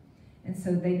there, and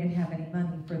so they didn't have any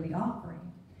money for the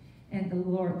offering. And the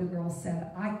girl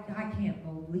said, I can't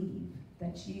believe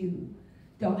that you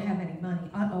don't have any money.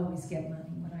 I always get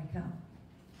money when I come.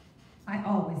 I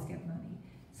always get money.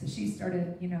 So she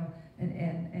started, you know, and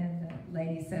the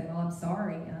lady said, well, I'm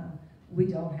sorry, we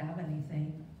don't have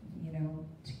anything, you know,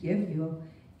 to give you.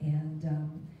 And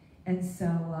then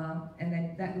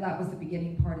that was the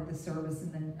beginning part of the service.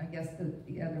 And then I guess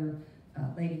the other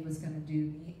lady was going to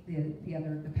do the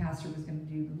pastor was going to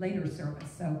do the later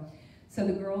service. So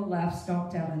the girl left,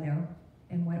 stomped out of there,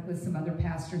 and went with some other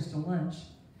pastors to lunch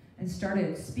and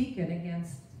started speaking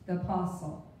against the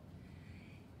apostle.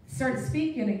 Started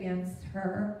speaking against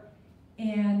her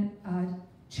and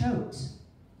choked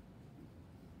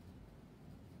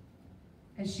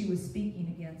as she was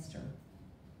speaking against her.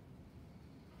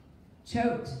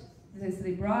 Choked. So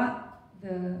they brought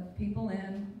the people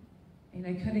in, and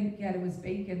they couldn't get, it was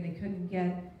bacon, they couldn't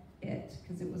get it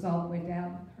because it was all the way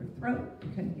down her throat. They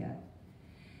couldn't get it.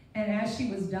 And as she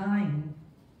was dying,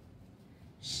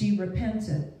 she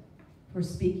repented for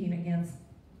speaking against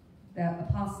that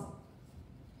apostle.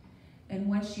 And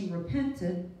when she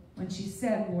repented, when she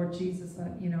said, Lord Jesus,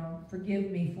 you know, forgive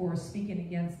me for speaking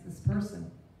against this person,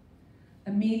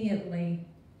 immediately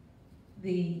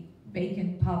the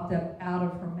bacon popped up out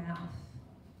of her mouth.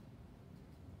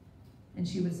 And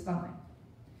she was fine.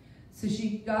 So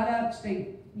she got up,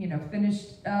 they, you know,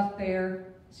 finished up there.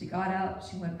 She got out,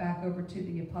 she went back over to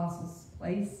the apostles'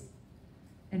 place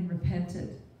and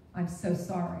repented. I'm so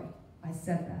sorry I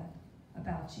said that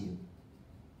about you.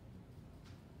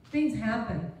 Things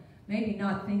happen, maybe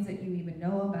not things that you even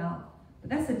know about,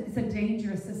 but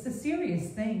it's a serious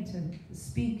thing to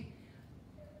speak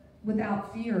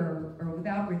without fear or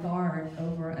without regard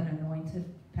over an anointed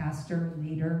pastor,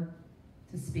 leader,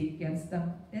 to speak against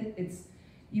them.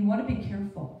 You want to be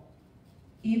careful.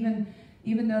 Even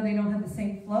though they don't have the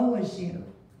same flow as you,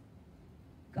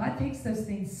 God takes those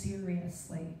things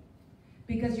seriously,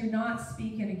 because you're not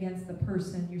speaking against the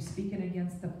person, you're speaking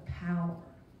against the power,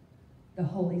 the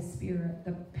Holy Spirit,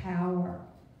 the power,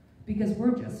 because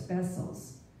we're just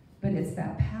vessels, but it's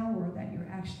that power that you're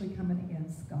actually coming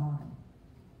against God.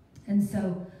 And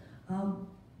so,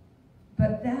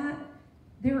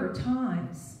 there are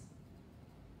times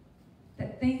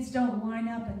that things don't line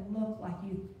up and look like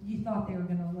you thought they were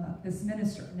going to look. This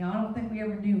minister, now I don't think we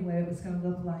ever knew what it was going to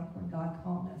look like when God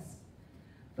called us.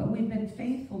 But we've been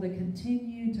faithful to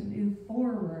continue to move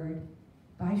forward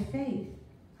by faith.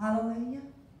 Hallelujah.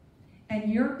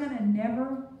 And you're going to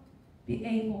never be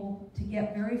able to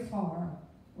get very far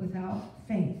without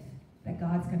faith that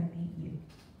God's going to meet you.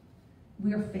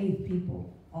 We're faith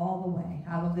people all the way.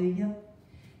 Hallelujah.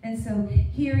 And so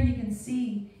here you can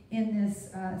see in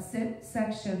this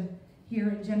section here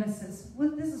in Genesis,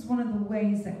 this is one of the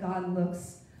ways that God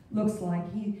looks like.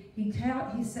 He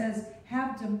says,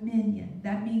 have dominion.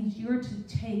 That means you're to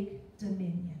take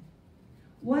dominion.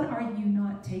 What are you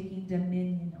not taking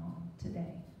dominion on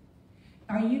today?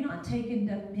 Are you not taking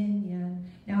dominion?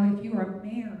 Now, if you are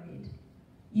married,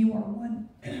 you are one.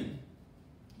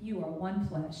 You are one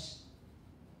flesh.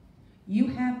 You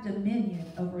have dominion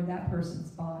over that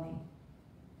person's body.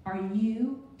 Are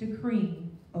you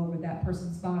decreeing over that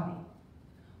person's body?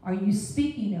 Are you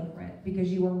speaking over it?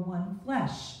 Because you are one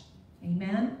flesh.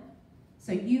 Amen?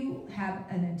 So you have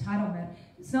an entitlement.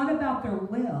 It's not about their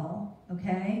will,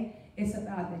 okay? It's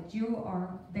about that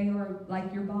they are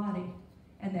like your body,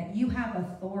 and that you have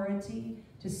authority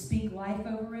to speak life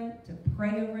over it, to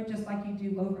pray over it, just like you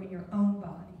do over your own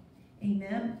body.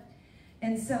 Amen?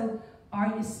 And so,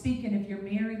 are you speaking? If you're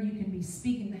married, you can be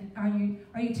speaking. Are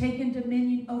you taking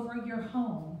dominion over your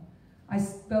home? I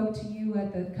spoke to you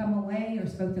at the come away, or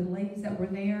spoke to the ladies that were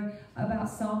there about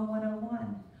Psalm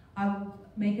 101. I will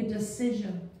make a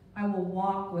decision. I will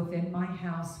walk within my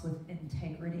house with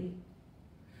integrity.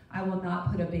 I will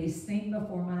not put a base thing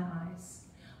before my eyes.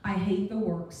 I hate the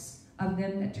works of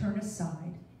them that turn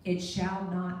aside. It shall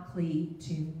not cleave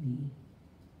to me.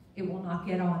 It will not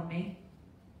get on me.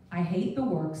 I hate the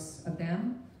works of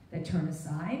them that turn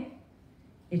aside.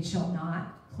 It shall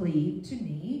not cleave to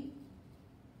me.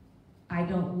 I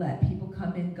don't let people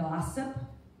come in gossip.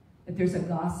 If there's a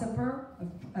gossiper,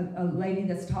 a lady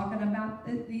that's talking about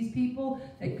these people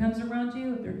that comes around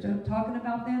you, if they're talking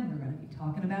about them, they're going to be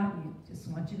talking about you. Just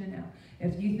want you to know.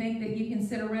 If you think that you can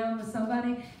sit around with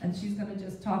somebody and she's going to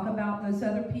just talk about those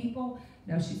other people,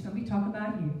 no, she's going to be talking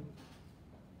about you.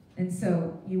 And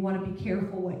so you want to be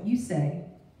careful what you say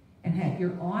and have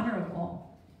you're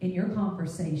honorable in your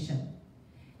conversation.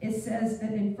 It says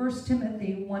that in 1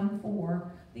 Timothy 1:4,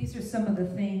 these are some of the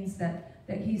things that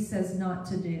he says not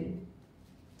to do.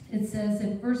 It says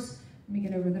in let me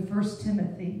get over the 1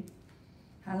 Timothy.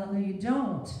 Hallelujah.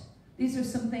 Don't. These are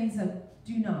some things that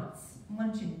do nots. I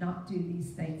want you to not do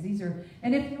these things. These are,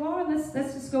 and if you are, let's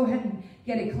just go ahead and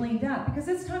get it cleaned up, because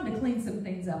it's time to clean some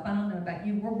things up. I don't know about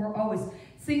you. We're always,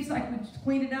 seems like we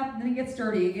clean it up and then it gets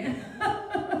dirty again.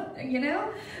 You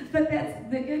know? But that's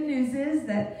the good news is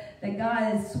that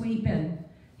God is sweeping.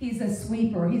 He's a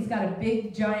sweeper. He's got a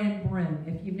big, giant broom.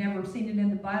 If you've never seen it in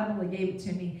the Bible, he gave it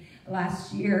to me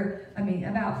last year,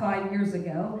 about 5 years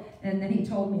ago. And then he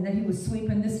told me that he was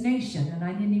sweeping this nation. And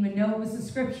I didn't even know it was the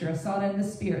scripture. I saw it in the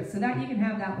spirit. So that you can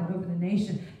have that one over the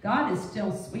nation. God is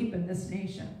still sweeping this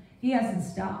nation. He hasn't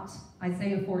stopped.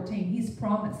 Isaiah 14, he's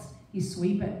promised. He's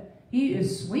sweeping. He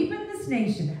is sweeping this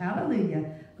nation. Hallelujah.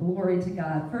 Glory to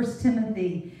God. 1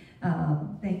 Timothy,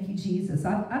 thank you, Jesus.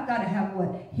 I've got to have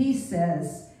what he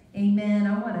says. Amen.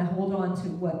 I want to hold on to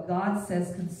what God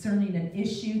says concerning an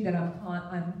issue that I'm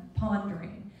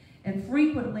pondering. And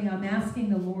frequently I'm asking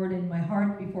the Lord in my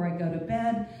heart before I go to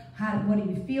bed, what do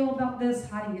you feel about this?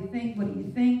 How do you think? What do you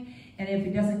think? And if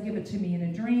he doesn't give it to me in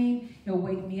a dream, he'll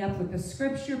wake me up with a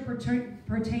scripture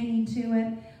pertaining to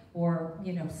it, or,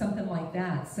 something like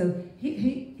that. So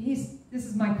this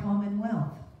is my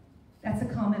commonwealth. That's a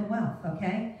commonwealth,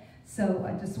 okay? So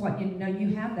I just want you to know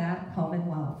you have that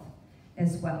commonwealth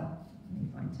as well. Let me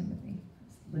find Timothy.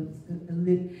 It's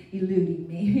eluding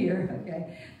me here,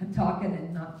 okay? I'm talking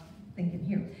and not thinking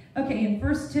here. Okay, in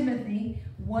 1 Timothy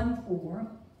 1:4,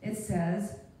 it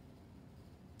says,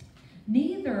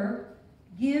 neither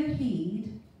give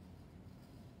heed,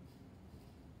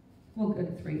 we'll go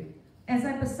to 3. As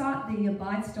I besought thee,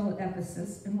 abide still at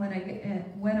Ephesus, and when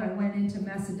I went into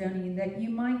Macedonia, that you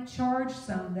might charge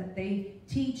some that they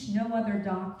teach no other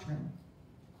doctrine,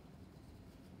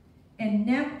 and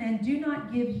do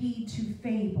not give heed to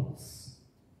fables.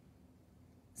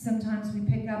 Sometimes we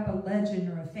pick up a legend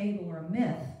or a fable or a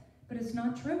myth, but it's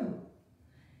not true.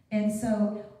 And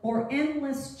so, or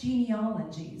endless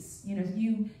genealogies.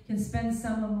 You can spend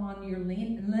some of them on your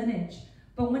lineage,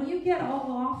 but when you get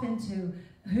all off into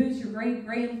who's your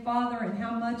great-grandfather and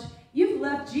how much, you've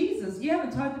left Jesus. You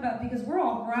haven't talked about, because we're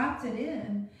all grafted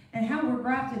in, and how we're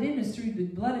grafted in is through the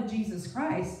blood of Jesus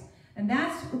Christ. And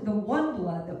that's the one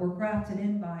blood that we're grafted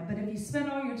in by. But if you spend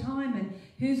all your time in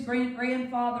whose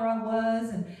great-grandfather I was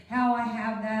and how I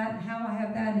have that and how I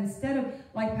have that, instead of,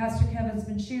 like Pastor Kevin's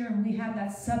been sharing, we have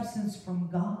that substance from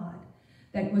God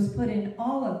that was put in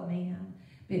all of man,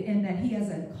 and that he has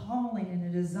a calling and a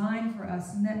design for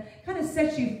us, and that kind of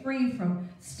sets you free from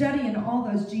studying all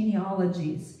those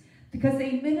genealogies. Because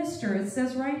they minister, it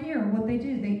says right here what they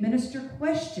do. They minister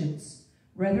questions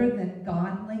rather than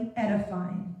godly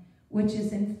edifying, which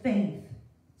is in faith.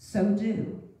 So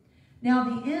do. Now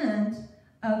the end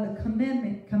of the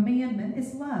commandment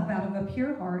is love out of a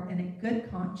pure heart and a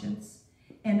good conscience,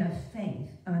 and of faith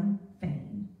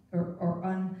unfeigned or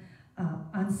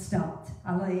unstopped,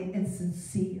 and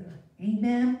sincere.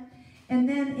 Amen. And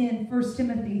then in 1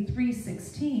 Timothy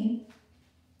 3:16,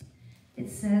 it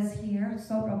says here,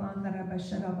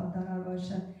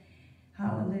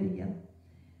 hallelujah,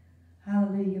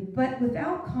 hallelujah. But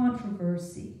without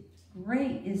controversy,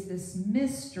 great is this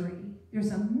mystery.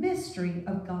 There's a mystery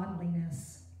of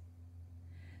godliness,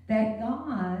 that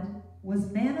God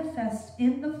was manifest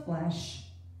in the flesh,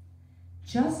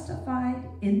 justified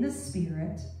in the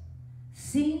spirit,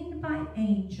 seen by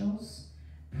angels,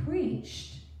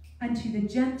 preached unto the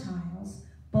Gentiles,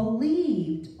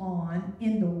 believed on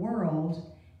in the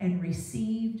world, and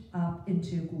received up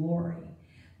into glory.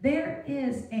 There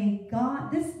is a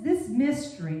God, this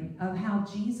mystery of how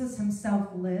Jesus himself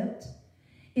lived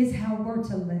is how we're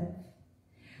to live.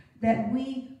 That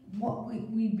we've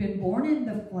been born in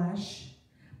the flesh,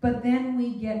 but then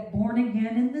we get born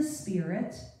again in the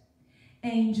Spirit.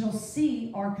 Angels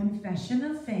see our confession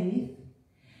of faith.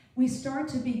 We start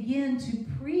to begin to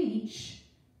preach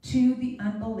to the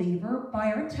unbeliever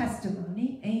by our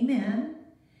testimony. Amen.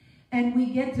 And we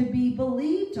get to be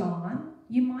believed on.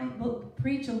 You might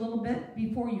preach a little bit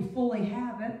before you fully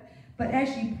have it, but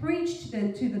as you preach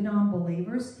to the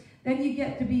non-believers, then you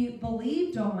get to be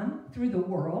believed on through the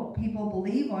world. People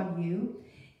believe on you,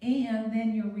 and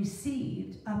then you're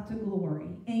received up to glory.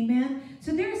 Amen?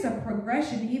 So there's a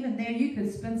progression. Even there, you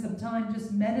could spend some time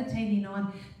just meditating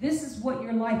on this is what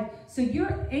your life. So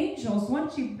your angels,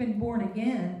 once you've been born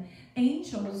again,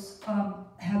 angels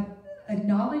have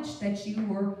acknowledged that you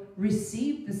were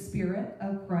received the Spirit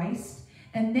of Christ,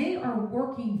 and they are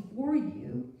working for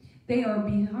you. They are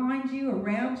behind you,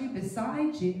 around you,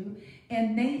 beside you,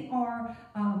 and they are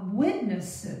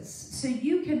witnesses. So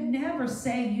you can never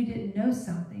say you didn't know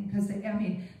something, because,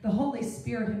 the Holy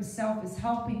Spirit himself is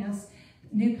helping us,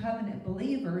 New Covenant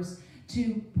believers,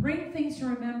 to bring things to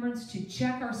remembrance, to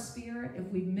check our spirit. If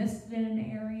we've missed it in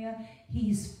an area,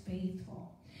 he's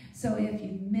faithful. So if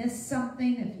you've missed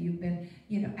something, if you've been,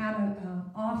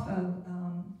 off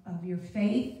of your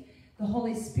faith, the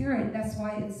Holy Spirit, that's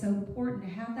why it's so important to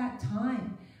have that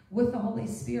time with the Holy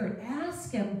Spirit.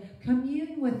 Ask him,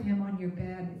 commune with him on your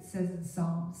bed, it says in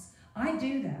Psalms. I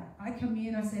do that. I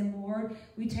commune. I say, Lord,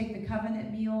 we take the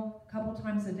covenant meal a couple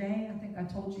times a day. I think I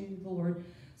told you the Lord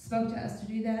spoke to us to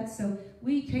do that. So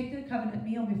we take the covenant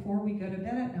meal before we go to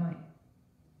bed at night.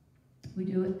 We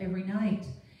do it every night.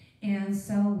 And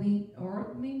so we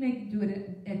may do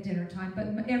it at dinner time, but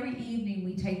every evening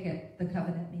we take the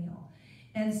covenant meal.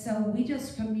 And so we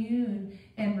just commune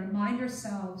and remind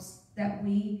ourselves that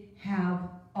we have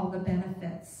all the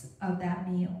benefits of that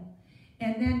meal.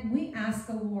 And then we ask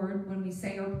the Lord when we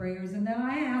say our prayers. And then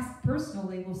I ask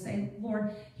personally, we'll say,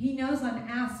 Lord, he knows I'm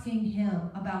asking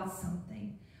him about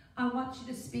something. I want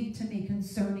you to speak to me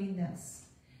concerning this.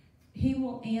 He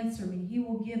will answer me. He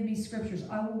will give me scriptures.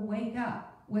 I will wake up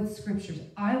with scriptures.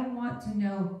 I want to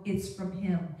know it's from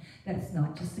him. That it's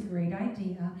not just a great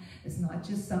idea. It's not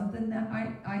just something that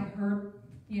I heard,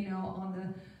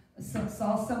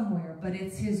 saw somewhere, but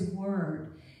it's his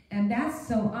word. And that's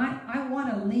so I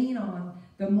want to lean on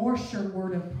the more sure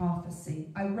word of prophecy.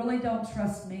 I really don't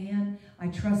trust man. I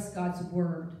trust God's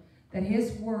word. That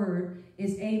his word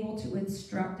is able to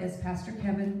instruct, as Pastor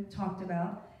Kevin talked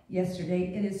about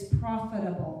yesterday. It is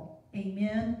profitable.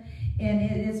 Amen. And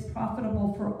it is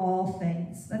profitable for all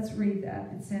things. Let's read that.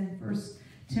 It's in 1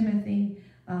 Timothy.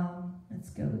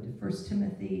 Let's go to 1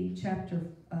 Timothy chapter,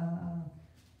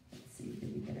 let's see,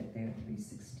 did we get it there?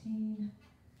 3:16.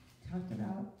 Talked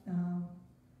about, thank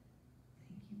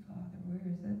you, Father. Where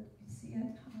is it? You see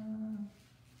it?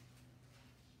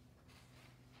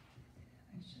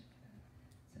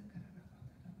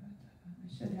 I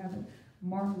should have it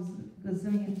marked a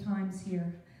gazillion times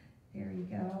here. There you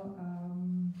go.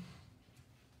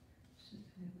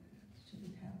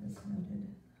 Should have this noted.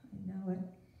 I know it.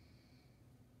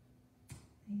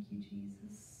 Thank you,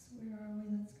 Jesus. Where are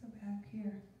we? Let's go back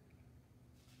here.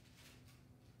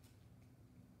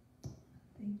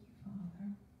 Thank you, Father.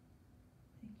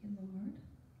 Thank you, Lord.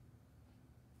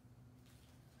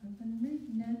 I've been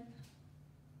reading it.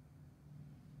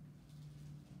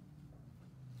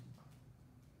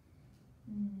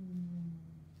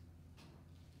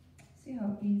 See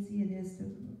how easy it is to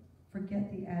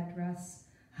forget the address.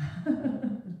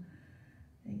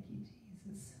 Thank you,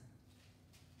 Jesus.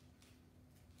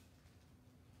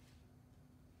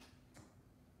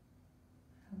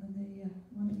 Hallelujah.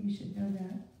 One of you should know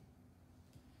that.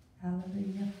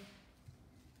 Hallelujah.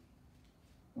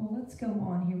 Well, let's go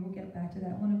on here. We'll get back to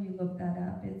that. One of you look that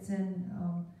up. It's in,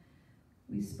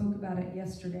 we spoke about it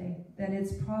yesterday, that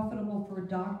it's profitable for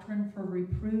doctrine, for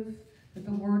reproof, that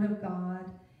the word of God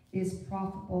is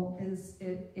profitable,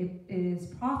 it is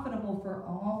profitable for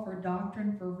all, for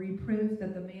doctrine, for reproof,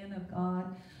 that the man of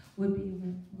God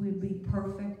would be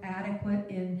perfect, adequate.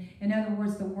 In other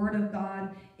words, the word of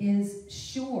God is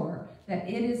sure that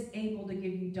it is able to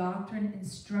give you doctrine,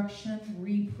 instruction,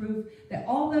 reproof, that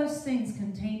all those things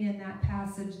contained in that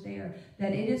passage there,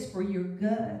 that it is for your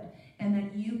good, and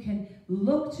that you can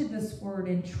look to this word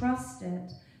and trust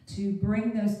it to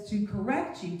bring those, to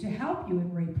correct you, to help you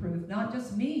in reproof. Not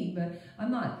just me, but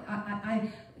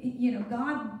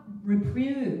God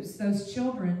reproves those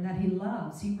children that he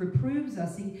loves. He reproves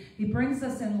us. He brings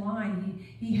us in line.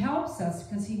 He helps us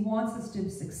because he wants us to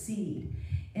succeed.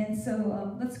 And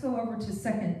so let's go over to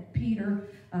 2 Peter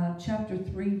chapter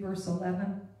 3, verse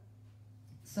 11.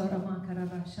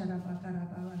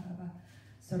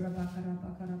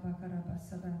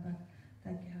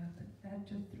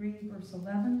 Chapter 3, verse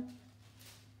 11.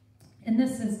 And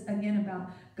this is again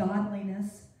about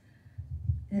godliness.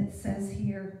 It says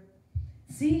here,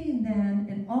 seeing then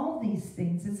in all these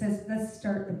things, it says, let's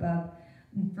start above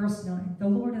verse 9. The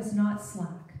Lord is not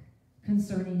slack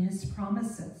concerning his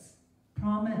promise,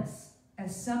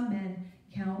 as some men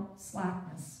count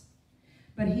slackness,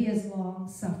 but he is long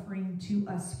suffering to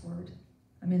usward.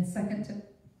 I'm in 2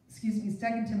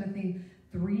 Timothy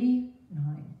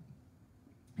 3:9.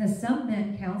 As some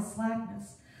men count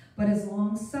slackness, but is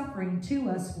long suffering to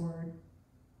usward.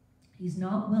 He's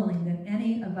not willing that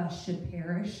any of us should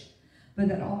perish, but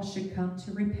that all should come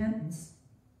to repentance.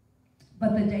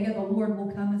 But the day of the Lord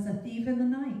will come as a thief in the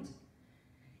night,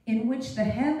 in which the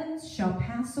heavens shall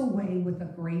pass away with a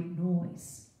great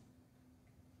noise,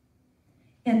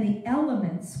 and the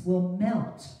elements will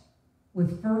melt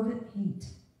with fervent heat.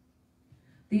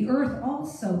 The earth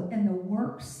also and the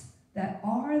works that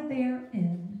are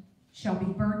therein shall be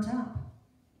burnt up.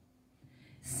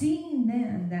 Seeing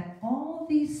then that all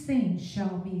these things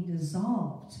shall be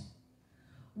dissolved,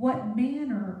 what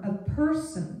manner of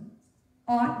person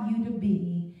ought you to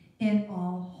be in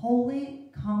all holy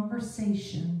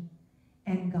conversation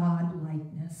and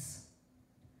godlikeness,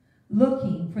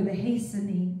 looking for the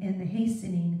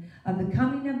hastening of the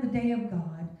coming of the day of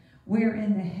God,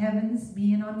 wherein the heavens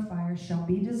being on fire shall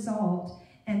be dissolved,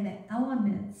 and the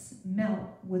elements melt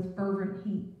with fervent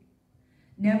heat.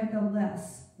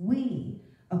 Nevertheless, we,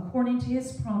 according to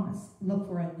his promise, look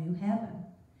for a new heaven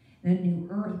and a new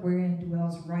earth wherein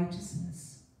dwells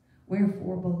righteousness.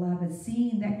 Wherefore, beloved,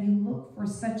 seeing that you look for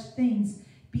such things,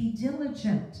 be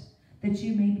diligent that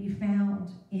you may be found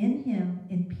in him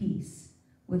in peace,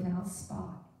 without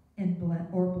spot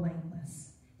or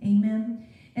blameless. Amen.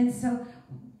 And so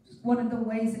one of the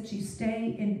ways that you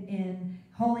stay in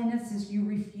holiness is you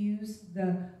refuse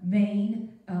the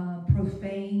vain,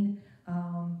 profane,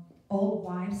 old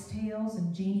wives' tales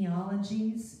and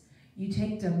genealogies. You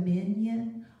take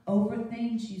dominion over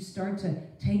things. You start to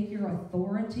take your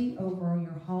authority over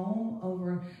your home,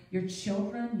 over your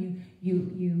children.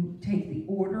 You take the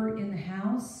order in the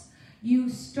house. You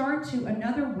start to,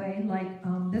 another way, like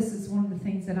this is one of the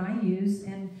things that I use,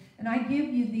 and I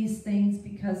give you these things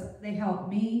because they help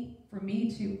me, for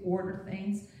me to order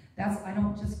things. I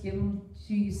don't just give them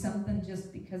to you something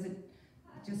just because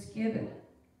just give it.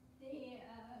 The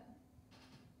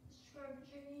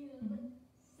scripture you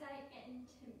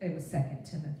it was 2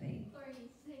 Timothy.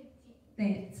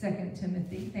 2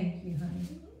 Timothy, thank you,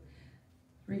 honey.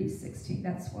 3:16,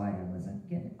 that's why I wasn't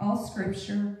getting. All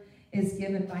scripture is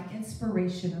given by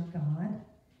inspiration of God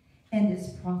and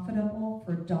is profitable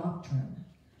for doctrine,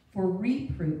 for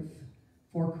reproof,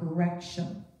 for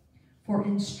correction, for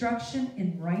instruction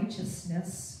in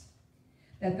righteousness,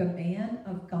 that the man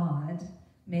of God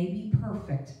may be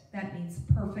perfect. That means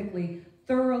perfectly,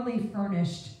 thoroughly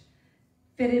furnished,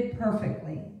 fitted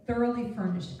perfectly, thoroughly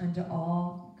furnished unto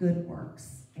all good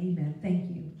works. Amen. Thank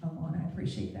you, Alana. I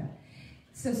appreciate that.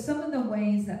 So some of the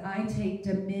ways that I take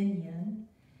dominion,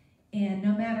 and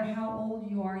no matter how old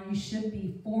you are, you should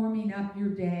be forming up your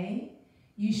day.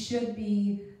 You should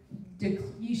be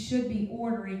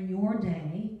ordering your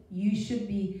day. You should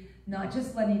be not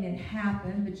just letting it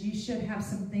happen, but you should have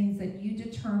some things that you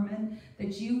determine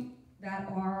that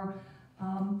are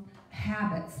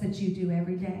habits that you do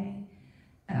every day.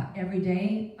 Every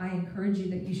day, I encourage you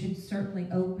that you should certainly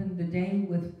open the day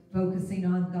with focusing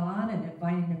on God and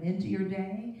inviting him into your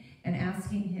day and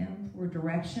asking him for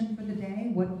direction for the day,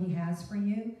 what he has for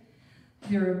you.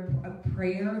 A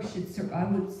prayer should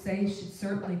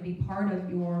certainly be part of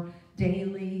your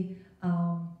daily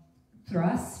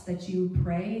thrust, that you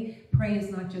pray. Pray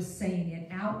is not just saying it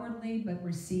outwardly, but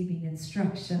receiving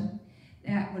instruction.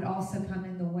 That would also come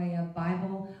in the way of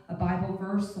a Bible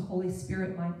verse the Holy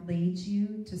Spirit might lead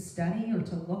you to study or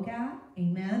to look at.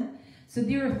 Amen. So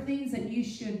there are things that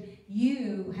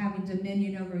you having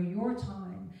dominion over your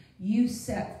time, you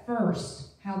set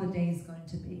first how the day is going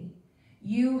to be.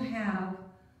 You have,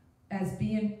 as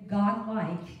being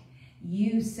God-like,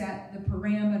 you set the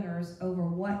parameters over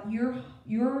what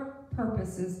your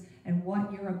purposes and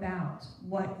what you're about.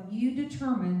 What you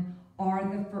determine are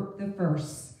the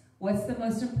firsts. What's the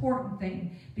most important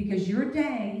thing? Because your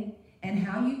day and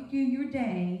how you do your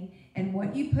day and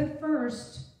what you put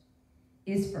first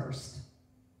is first.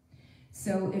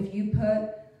 So if you put,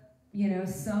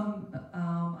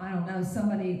 I don't know,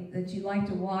 somebody that you like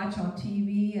to watch on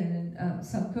TV and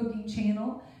some cooking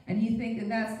channel, and you think that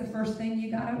that's the first thing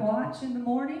you got to watch in the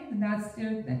morning, and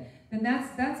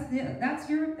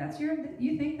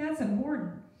you think that's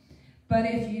important. But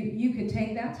if you could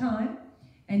take that time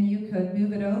and you could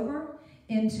move it over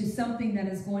into something that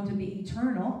is going to be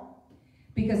eternal,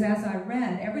 because as I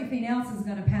read, everything else is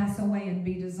going to pass away and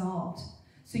be dissolved.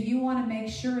 So you want to make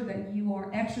sure that you are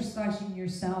exercising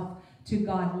yourself to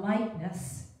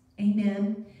God-likeness.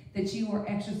 Amen. That you are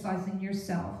exercising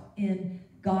yourself in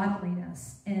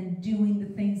godliness and doing the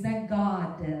things that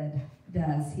God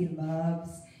does. He loves,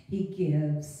 he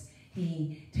gives,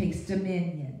 he takes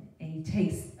dominion, and he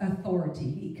takes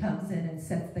authority. He comes in and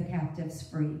sets the captives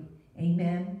free.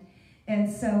 Amen.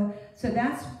 And so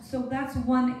that's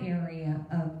one area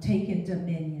of taking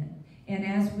dominion. And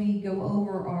as we go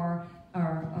over our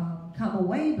Come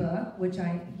Away book, which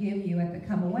I give you at the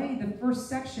Come Away, the first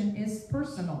section is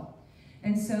personal.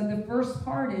 And so the first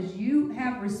part is you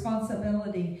have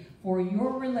responsibility for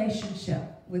your relationship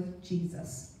with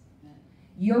Jesus.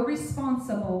 You're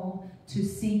responsible to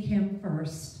seek him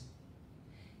first,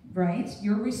 right?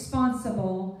 You're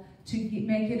responsible to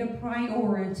make it a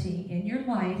priority in your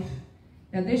life.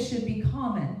 Now this should be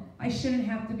common. I shouldn't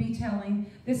have to be telling,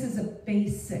 this is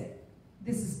basic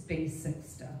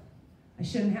stuff. I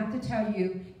shouldn't have to tell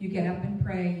you, you get up and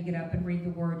pray, you get up and read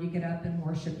the word, you get up and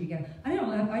worship, I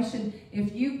don't know if I should,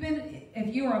 if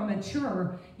you are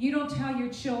mature, you don't tell your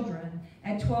children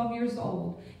at 12 years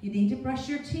old, you need to brush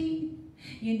your teeth,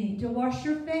 you need to wash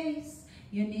your face,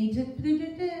 you need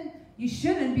to, you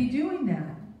shouldn't be doing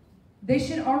that. They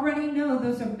should already know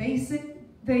those are basic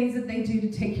things that they do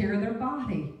to take care of their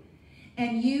body.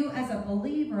 And you, as a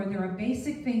believer, there are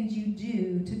basic things you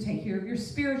do to take care of your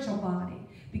spiritual body.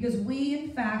 Because we,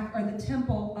 in fact, are the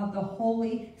temple of the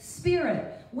Holy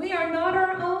Spirit. We are not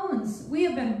our own. We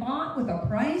have been bought with a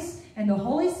price, and the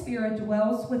Holy Spirit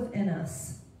dwells within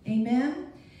us.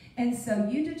 Amen? And so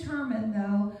you determine,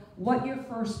 though, what your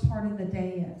first part of the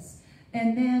day is.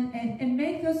 And then, and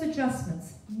make those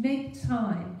adjustments. Make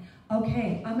time.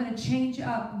 Okay, I'm going to change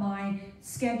up my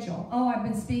schedule. Oh, I've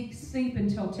been sleep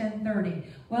until 10:30.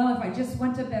 Well, if I just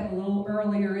went to bed a little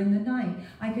earlier in the night,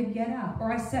 I could get up.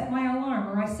 Or I set my alarm,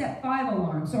 or I set 5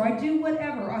 alarms, or I do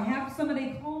whatever. I have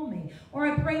somebody call me, or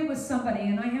I pray with somebody,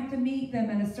 and I have to meet them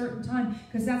at a certain time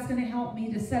because that's going to help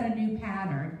me to set a new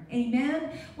pattern. Amen?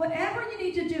 Whatever you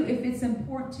need to do, if it's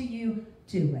important to you,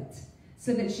 do it.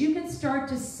 So that you can start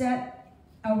to set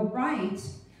right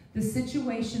the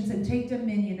situations and take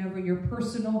dominion over your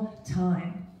personal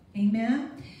time.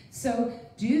 Amen? So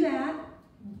do that.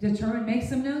 Make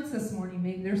some notes this morning.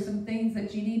 Maybe there's some things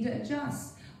that you need to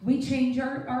adjust. We change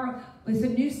it's a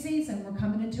new season. We're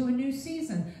coming into a new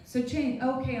season. So change.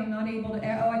 Okay, I'm not able to,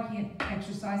 I can't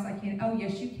exercise. I can't. Oh,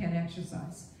 yes, you can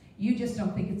exercise. You just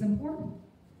don't think it's important.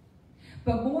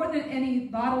 But more than any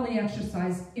bodily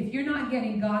exercise, if you're not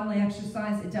getting godly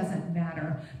exercise, it doesn't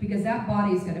matter, because that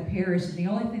body is going to perish, and the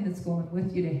only thing that's going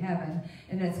with you to heaven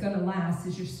and that's going to last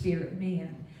is your spirit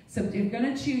man. So if you're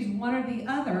going to choose one or the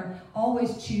other,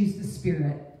 always choose the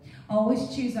spirit.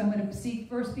 Always choose, I'm going to seek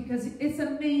first, because it's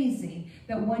amazing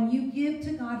that when you give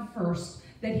to God first,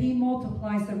 that he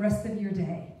multiplies the rest of your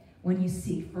day. When you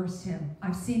seek first him.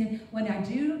 I've seen it. When I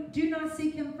do not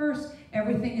seek him first,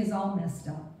 everything is all messed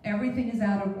up. Everything is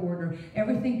out of order.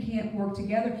 Everything can't work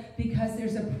together, because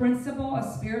there's a principle,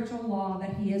 a spiritual law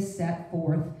that he has set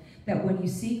forth, that when you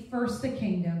seek first the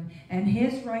kingdom and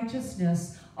his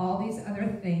righteousness, all these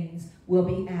other things will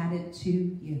be added to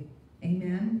you.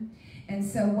 Amen? And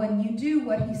so when you do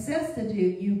what he says to do,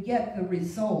 you get the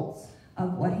results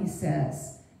of what he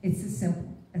says. It's as simple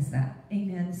as that.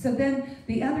 Amen. So then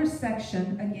the other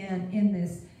section, again,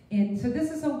 so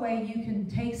this is a way you can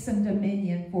take some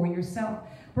dominion for yourself.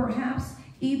 Perhaps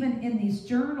even in this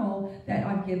journal that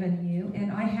I've given you,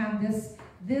 and I have this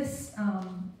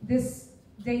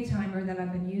day timer that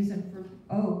I've been using for,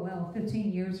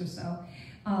 15 years or so.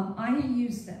 I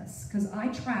use this because I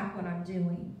track what I'm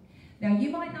doing. Now, you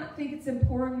might not think it's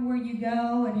important where you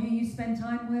go and who you spend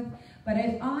time with, but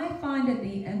if I find at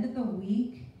the end of the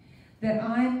week that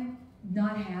I'm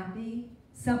not happy,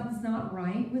 something's not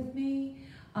right with me,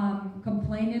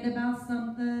 complaining about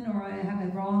something, or I have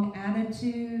a wrong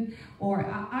attitude, or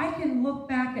I can look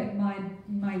back at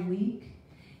my week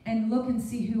and look and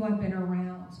see who I've been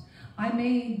around. I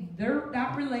made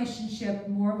that relationship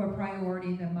more of a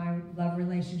priority than my love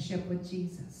relationship with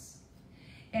Jesus.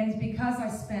 And it's because I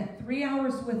spent 3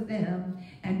 hours with them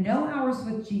and no hours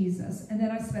with Jesus. And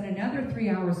then I spent another 3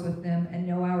 hours with them and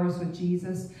no hours with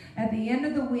Jesus. At the end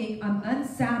of the week, I'm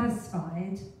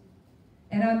unsatisfied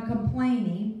and I'm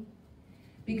complaining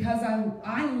because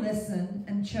I listened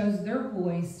and chose their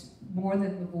voice more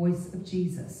than the voice of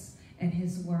Jesus and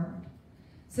his word.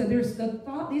 So there's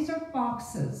these are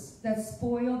foxes that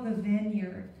spoil the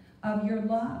vineyard of your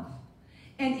love.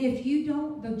 And if you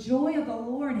don't, the joy of the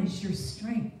Lord is your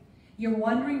strength. You're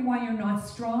wondering why you're not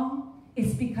strong?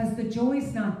 It's because the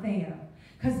joy's not there.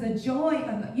 Because the joy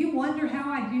of, you wonder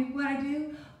how I do what I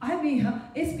do? I mean,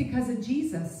 it's because of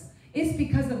Jesus. It's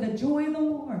because of the joy of the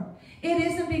Lord. It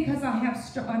isn't because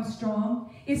I'm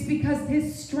strong. It's because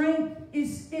his strength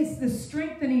is the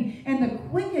strengthening and the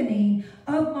quickening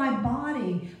of my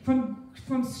body from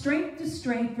strength to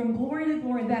strength, from glory to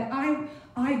glory, that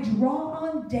I draw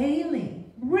on daily.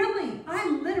 Really,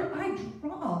 I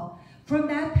draw from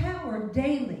that power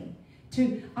daily.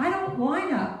 I don't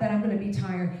line up that I'm going to be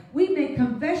tired. We make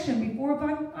confession before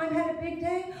if I've had a big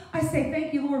day. I say,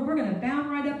 thank you, Lord, we're going to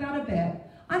bound right up out of bed.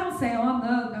 I don't say, oh,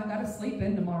 I got to sleep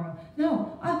in tomorrow.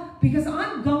 No, because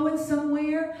I'm going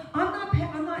somewhere.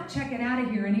 I'm not checking out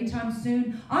of here anytime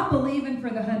soon. I'm believing for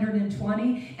the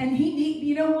 120. And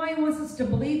you know why he wants us to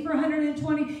believe for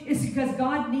 120? It's because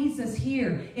God needs us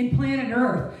here in planet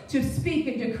Earth to speak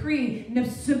and decree and to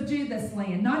subdue this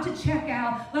land. Not to check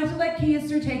out, not to let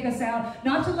cancer take us out,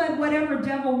 not to let whatever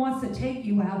devil wants to take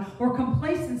you out or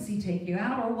complacency take you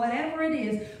out or whatever it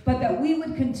is, but that we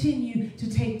would continue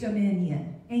to take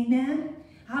dominion. Amen?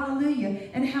 Hallelujah.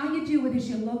 And how you do it is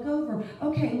you look over.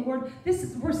 Okay, Lord,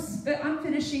 I'm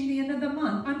finishing the end of the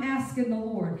month. I'm asking the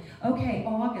Lord. Okay,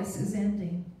 August is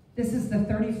ending. This is the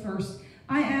 31st.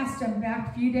 I asked him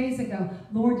back a few days ago,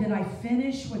 Lord, did I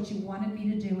finish what you wanted me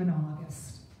to do in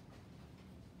August?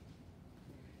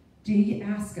 Do you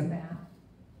ask him that?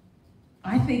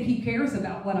 I think he cares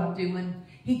about what I'm doing.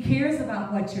 He cares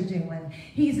about what you're doing.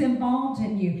 He's involved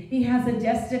in you. He has a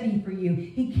destiny for you.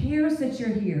 He cares that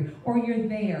you're here or you're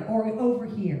there or over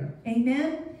here.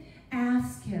 Amen?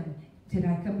 Ask him, did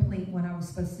I complete what I was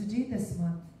supposed to do this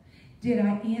month? Did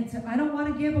I answer? I don't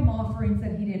want to give him offerings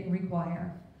that he didn't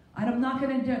require. I'm not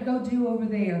going to go do over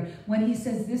there when he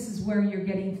says this is where you're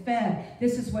getting fed.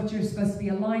 This is what you're supposed to be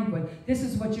aligned with. This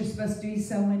is what you're supposed to be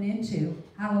sowing into.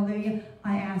 Hallelujah.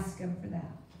 I ask him for that.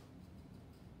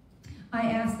 I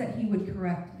ask that he would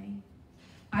correct me.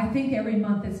 I think every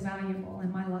month is valuable in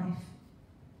my life.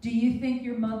 Do you think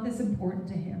your month is important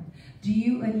to him?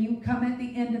 When you come at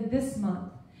the end of this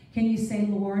month, can you say,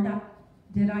 Lord,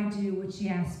 did I do what you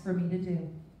asked for me to do?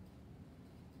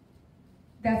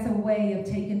 That's a way of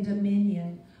taking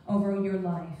dominion over your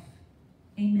life.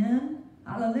 Amen?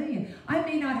 Hallelujah. I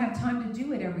may not have time to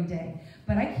do it every day,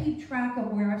 but I keep track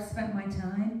of where I've spent my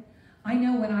time. I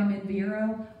know when I'm in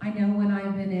Vero. I know when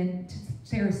I've been in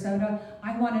Sarasota.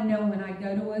 I want to know when I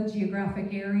go to a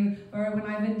geographic area or when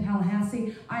I'm in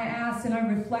Tallahassee. I ask and I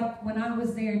reflect, when I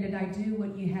was there, did I do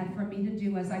what you had for me to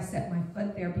do as I set my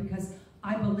foot there? Because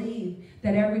I believe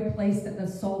that every place that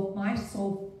my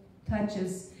soul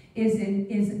touches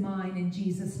is mine in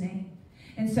Jesus' name.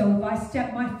 And so if I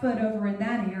step my foot over in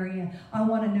that area, I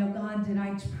want to know, God, did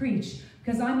I preach?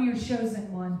 Because I'm your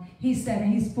chosen one. He said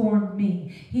he's formed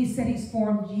me. He said he's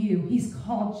formed you. He's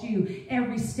called you.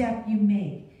 Every step you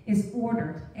make is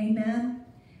ordered. Amen?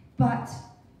 But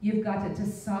you've got to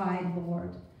decide,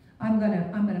 Lord, I'm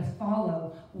gonna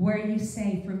follow where you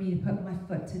say for me to put my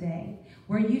foot today.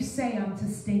 Where you say I'm to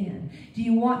stand. Do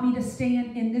you want me to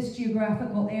stand in this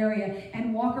geographical area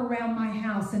and walk around my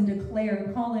house and declare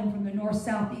and call in from the north,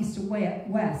 south, east, to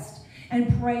west?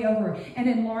 And pray over and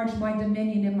enlarge my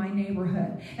dominion in my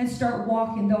neighborhood. And start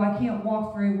walking, though I can't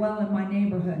walk very well in my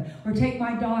neighborhood. Or take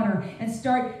my daughter and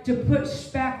start to push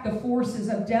back the forces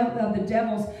of the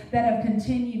devils that have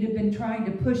continued to been trying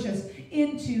to push us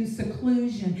into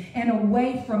seclusion and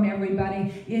away from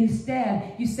everybody.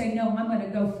 Instead, you say, no, I'm going to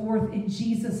go forth in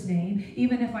Jesus' name.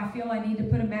 Even if I feel I need to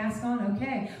put a mask on,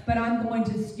 okay. But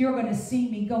you're going to see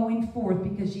me going forth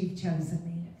because you've chosen me.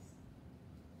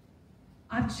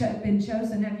 I've been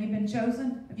chosen. Have you been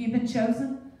chosen? Have you been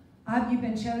chosen? Have you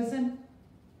been chosen?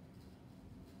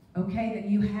 Okay, then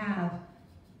you have.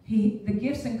 The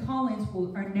gifts and callings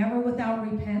are never without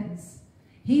repentance.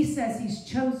 He says he's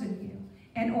chosen you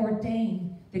and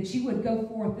ordained that you would go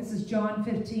forth. This is John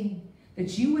 15.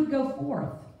 That you would go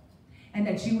forth and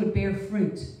that you would bear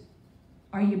fruit.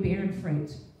 Are you bearing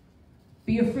fruit?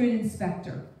 Be a fruit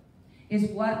inspector. Is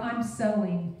what I'm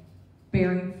sowing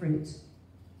bearing fruit?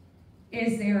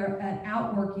 Is there an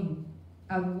outworking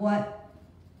of what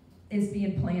is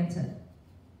being planted?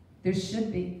 There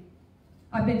should be.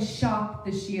 I've been shocked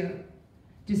this year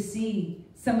to see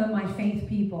some of my faith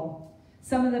people,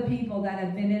 some of the people that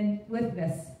have been in with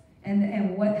this and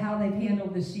how they've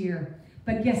handled this year.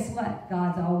 But guess what?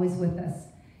 God's always with us.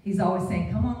 He's always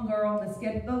saying, come on, girl, let's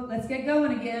get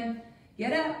going again.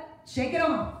 Get up, shake it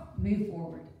off, move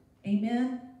forward.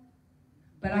 Amen?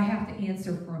 But I have to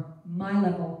answer for my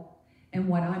level and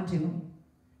what I'm doing.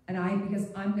 And because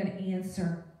I'm going to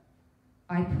answer.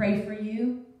 I pray for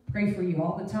you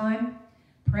all the time.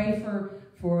 Pray for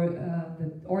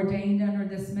the ordained under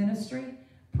this ministry.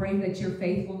 Pray that your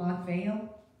faith will not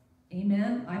fail.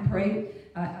 Amen. I pray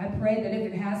that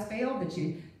if it has failed, that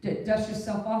you dust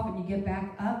yourself off and you get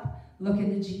back up looking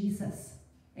to Jesus.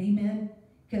 Amen.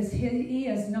 Because he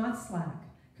is not slack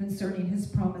concerning his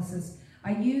promises.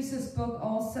 I use this book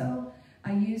also.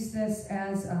 I use this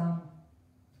as,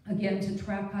 again, to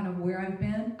track kind of where I've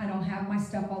been. I don't have my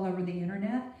stuff all over the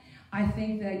internet. I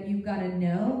think that you've got to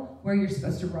know where you're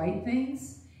supposed to write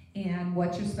things and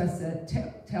what you're supposed to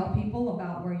tell people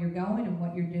about where you're going and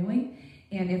what you're doing.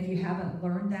 And if you haven't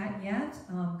learned that yet,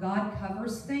 God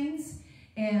covers things.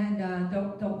 And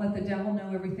don't let the devil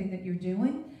know everything that you're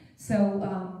doing.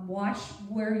 So watch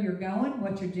where you're going,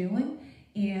 what you're doing,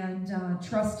 and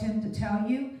trust him to tell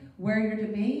you where you're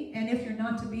to be. And if you're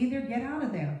not to be there, get out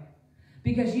of there.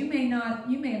 Because you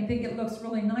may think it looks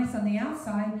really nice on the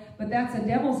outside, but that's a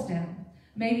devil's den.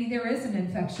 Maybe there is an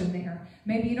infection there.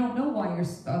 Maybe you don't know why you're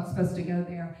supposed to go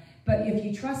there. But if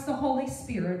you trust the Holy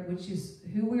Spirit, which is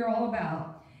who we're all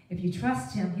about, if you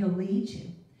trust him, he'll lead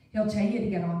you. He'll tell you to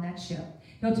get on that ship.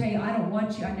 He'll tell you, I don't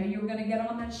want you. I know you were going to get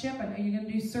on that ship. I know you're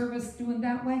going to do service doing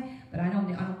that way, but I don't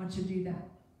want you to do that.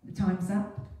 The time's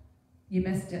up. You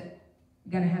missed it.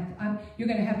 You're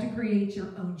going to have to create your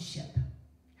own ship.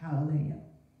 Hallelujah.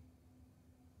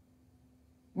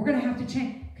 We're going to have to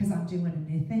change because I'm doing a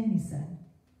new thing, he said.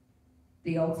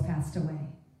 The old's passed away.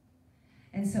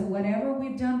 And so whatever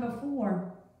we've done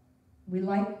before,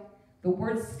 the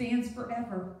word stands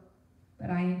forever. But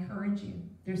I encourage you,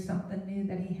 there's something new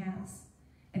that he has.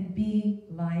 And be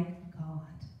like God.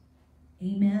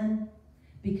 Amen?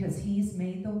 Because he's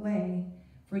made the way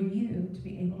for you to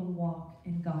be able to walk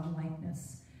in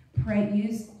God-likeness. Pray,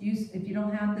 use if you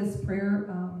don't have this prayer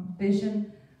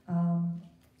vision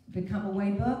become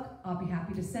away book, I'll be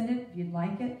happy to send it if you'd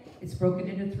like it. It's broken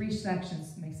into 3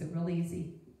 sections. It makes it real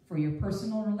easy for your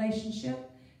personal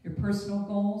relationship, your personal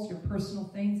goals, your personal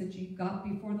things that you've got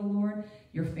before the Lord,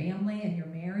 your family and your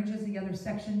marriage is the other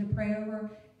section to pray over,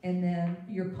 and then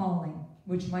your calling,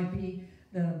 which might be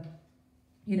the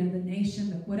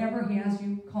nation, whatever he has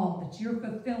you called, that you're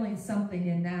fulfilling something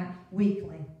in that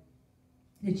weekly.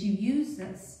 That you use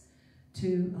this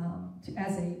to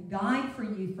as a guide for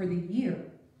you for the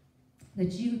year,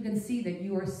 that you can see that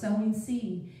you are sowing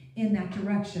seed in that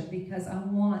direction, because I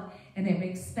want and I'm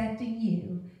expecting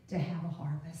you to have a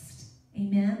harvest.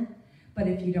 Amen? But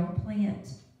if you don't plant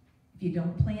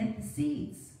the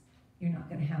seeds, you're not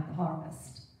going to have the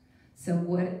harvest. So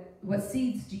what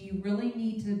seeds do you really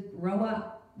need to grow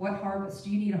up? What harvest?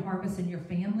 Do you need a harvest in your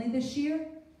family this year?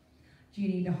 Do you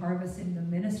need a harvest in the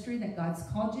ministry that God's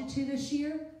called you to this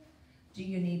year? Do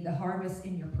you need the harvest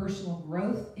in your personal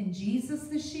growth in Jesus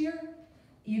this year?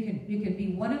 You can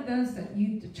be one of those that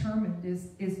you've determined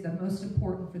is the most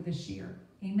important for this year.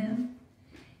 Amen?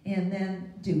 And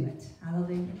then do it.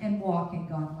 Hallelujah. And walk in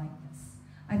God-likeness.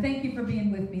 I thank you for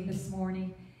being with me this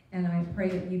morning, and I pray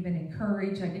that you've been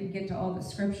encouraged. I didn't get to all the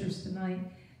scriptures tonight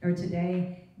or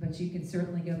today, but you can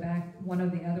certainly go back. One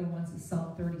of the other ones is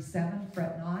Psalm 37,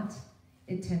 fret not.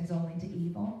 It tends only to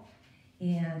evil.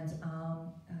 And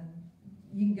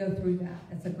you can go through that.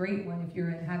 It's a great one if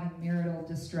you're having marital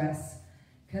distress,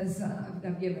 because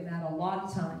I've given that a lot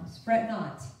of times. Fret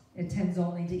not. It tends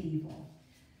only to evil.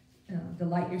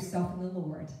 Delight yourself in the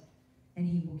Lord, and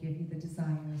he will give you the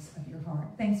desires of your heart.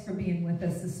 Thanks for being with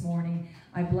us this morning.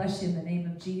 I bless you in the name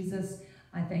of Jesus.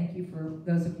 I thank you for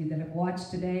those of you that have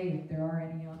watched today. If there are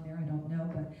any on there, I don't know,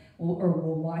 but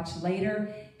we'll watch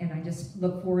later. And I just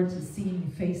look forward to seeing you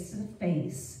face to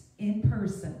face, in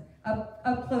person,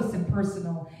 up close and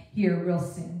personal here real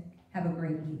soon. Have a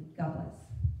great week. God bless.